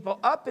these people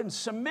up in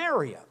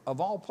Samaria, of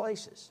all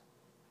places,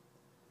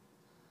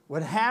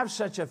 would have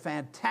such a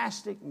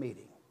fantastic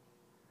meeting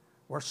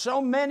where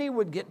so many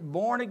would get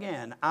born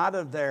again out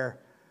of their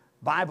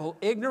Bible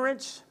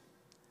ignorance,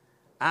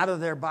 out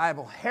of their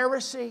Bible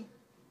heresy.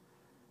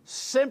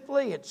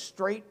 Simply, it's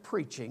straight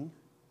preaching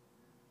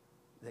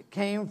that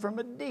came from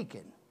a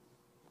deacon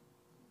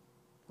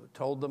who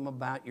told them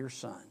about your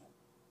son.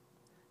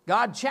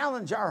 God,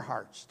 challenge our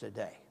hearts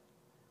today.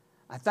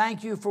 I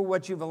thank you for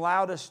what you've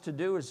allowed us to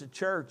do as a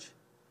church.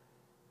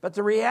 But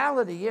the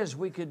reality is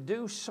we could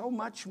do so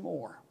much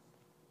more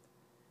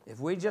if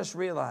we just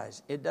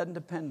realize it doesn't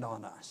depend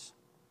on us.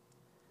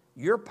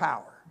 Your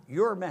power,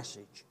 your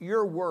message,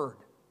 your word.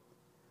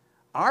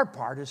 Our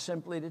part is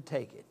simply to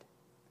take it.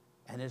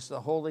 And it's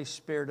the Holy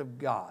Spirit of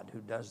God who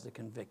does the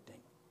convicting.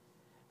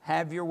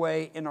 Have your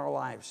way in our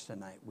lives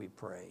tonight, we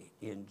pray.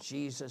 In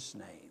Jesus'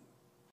 name.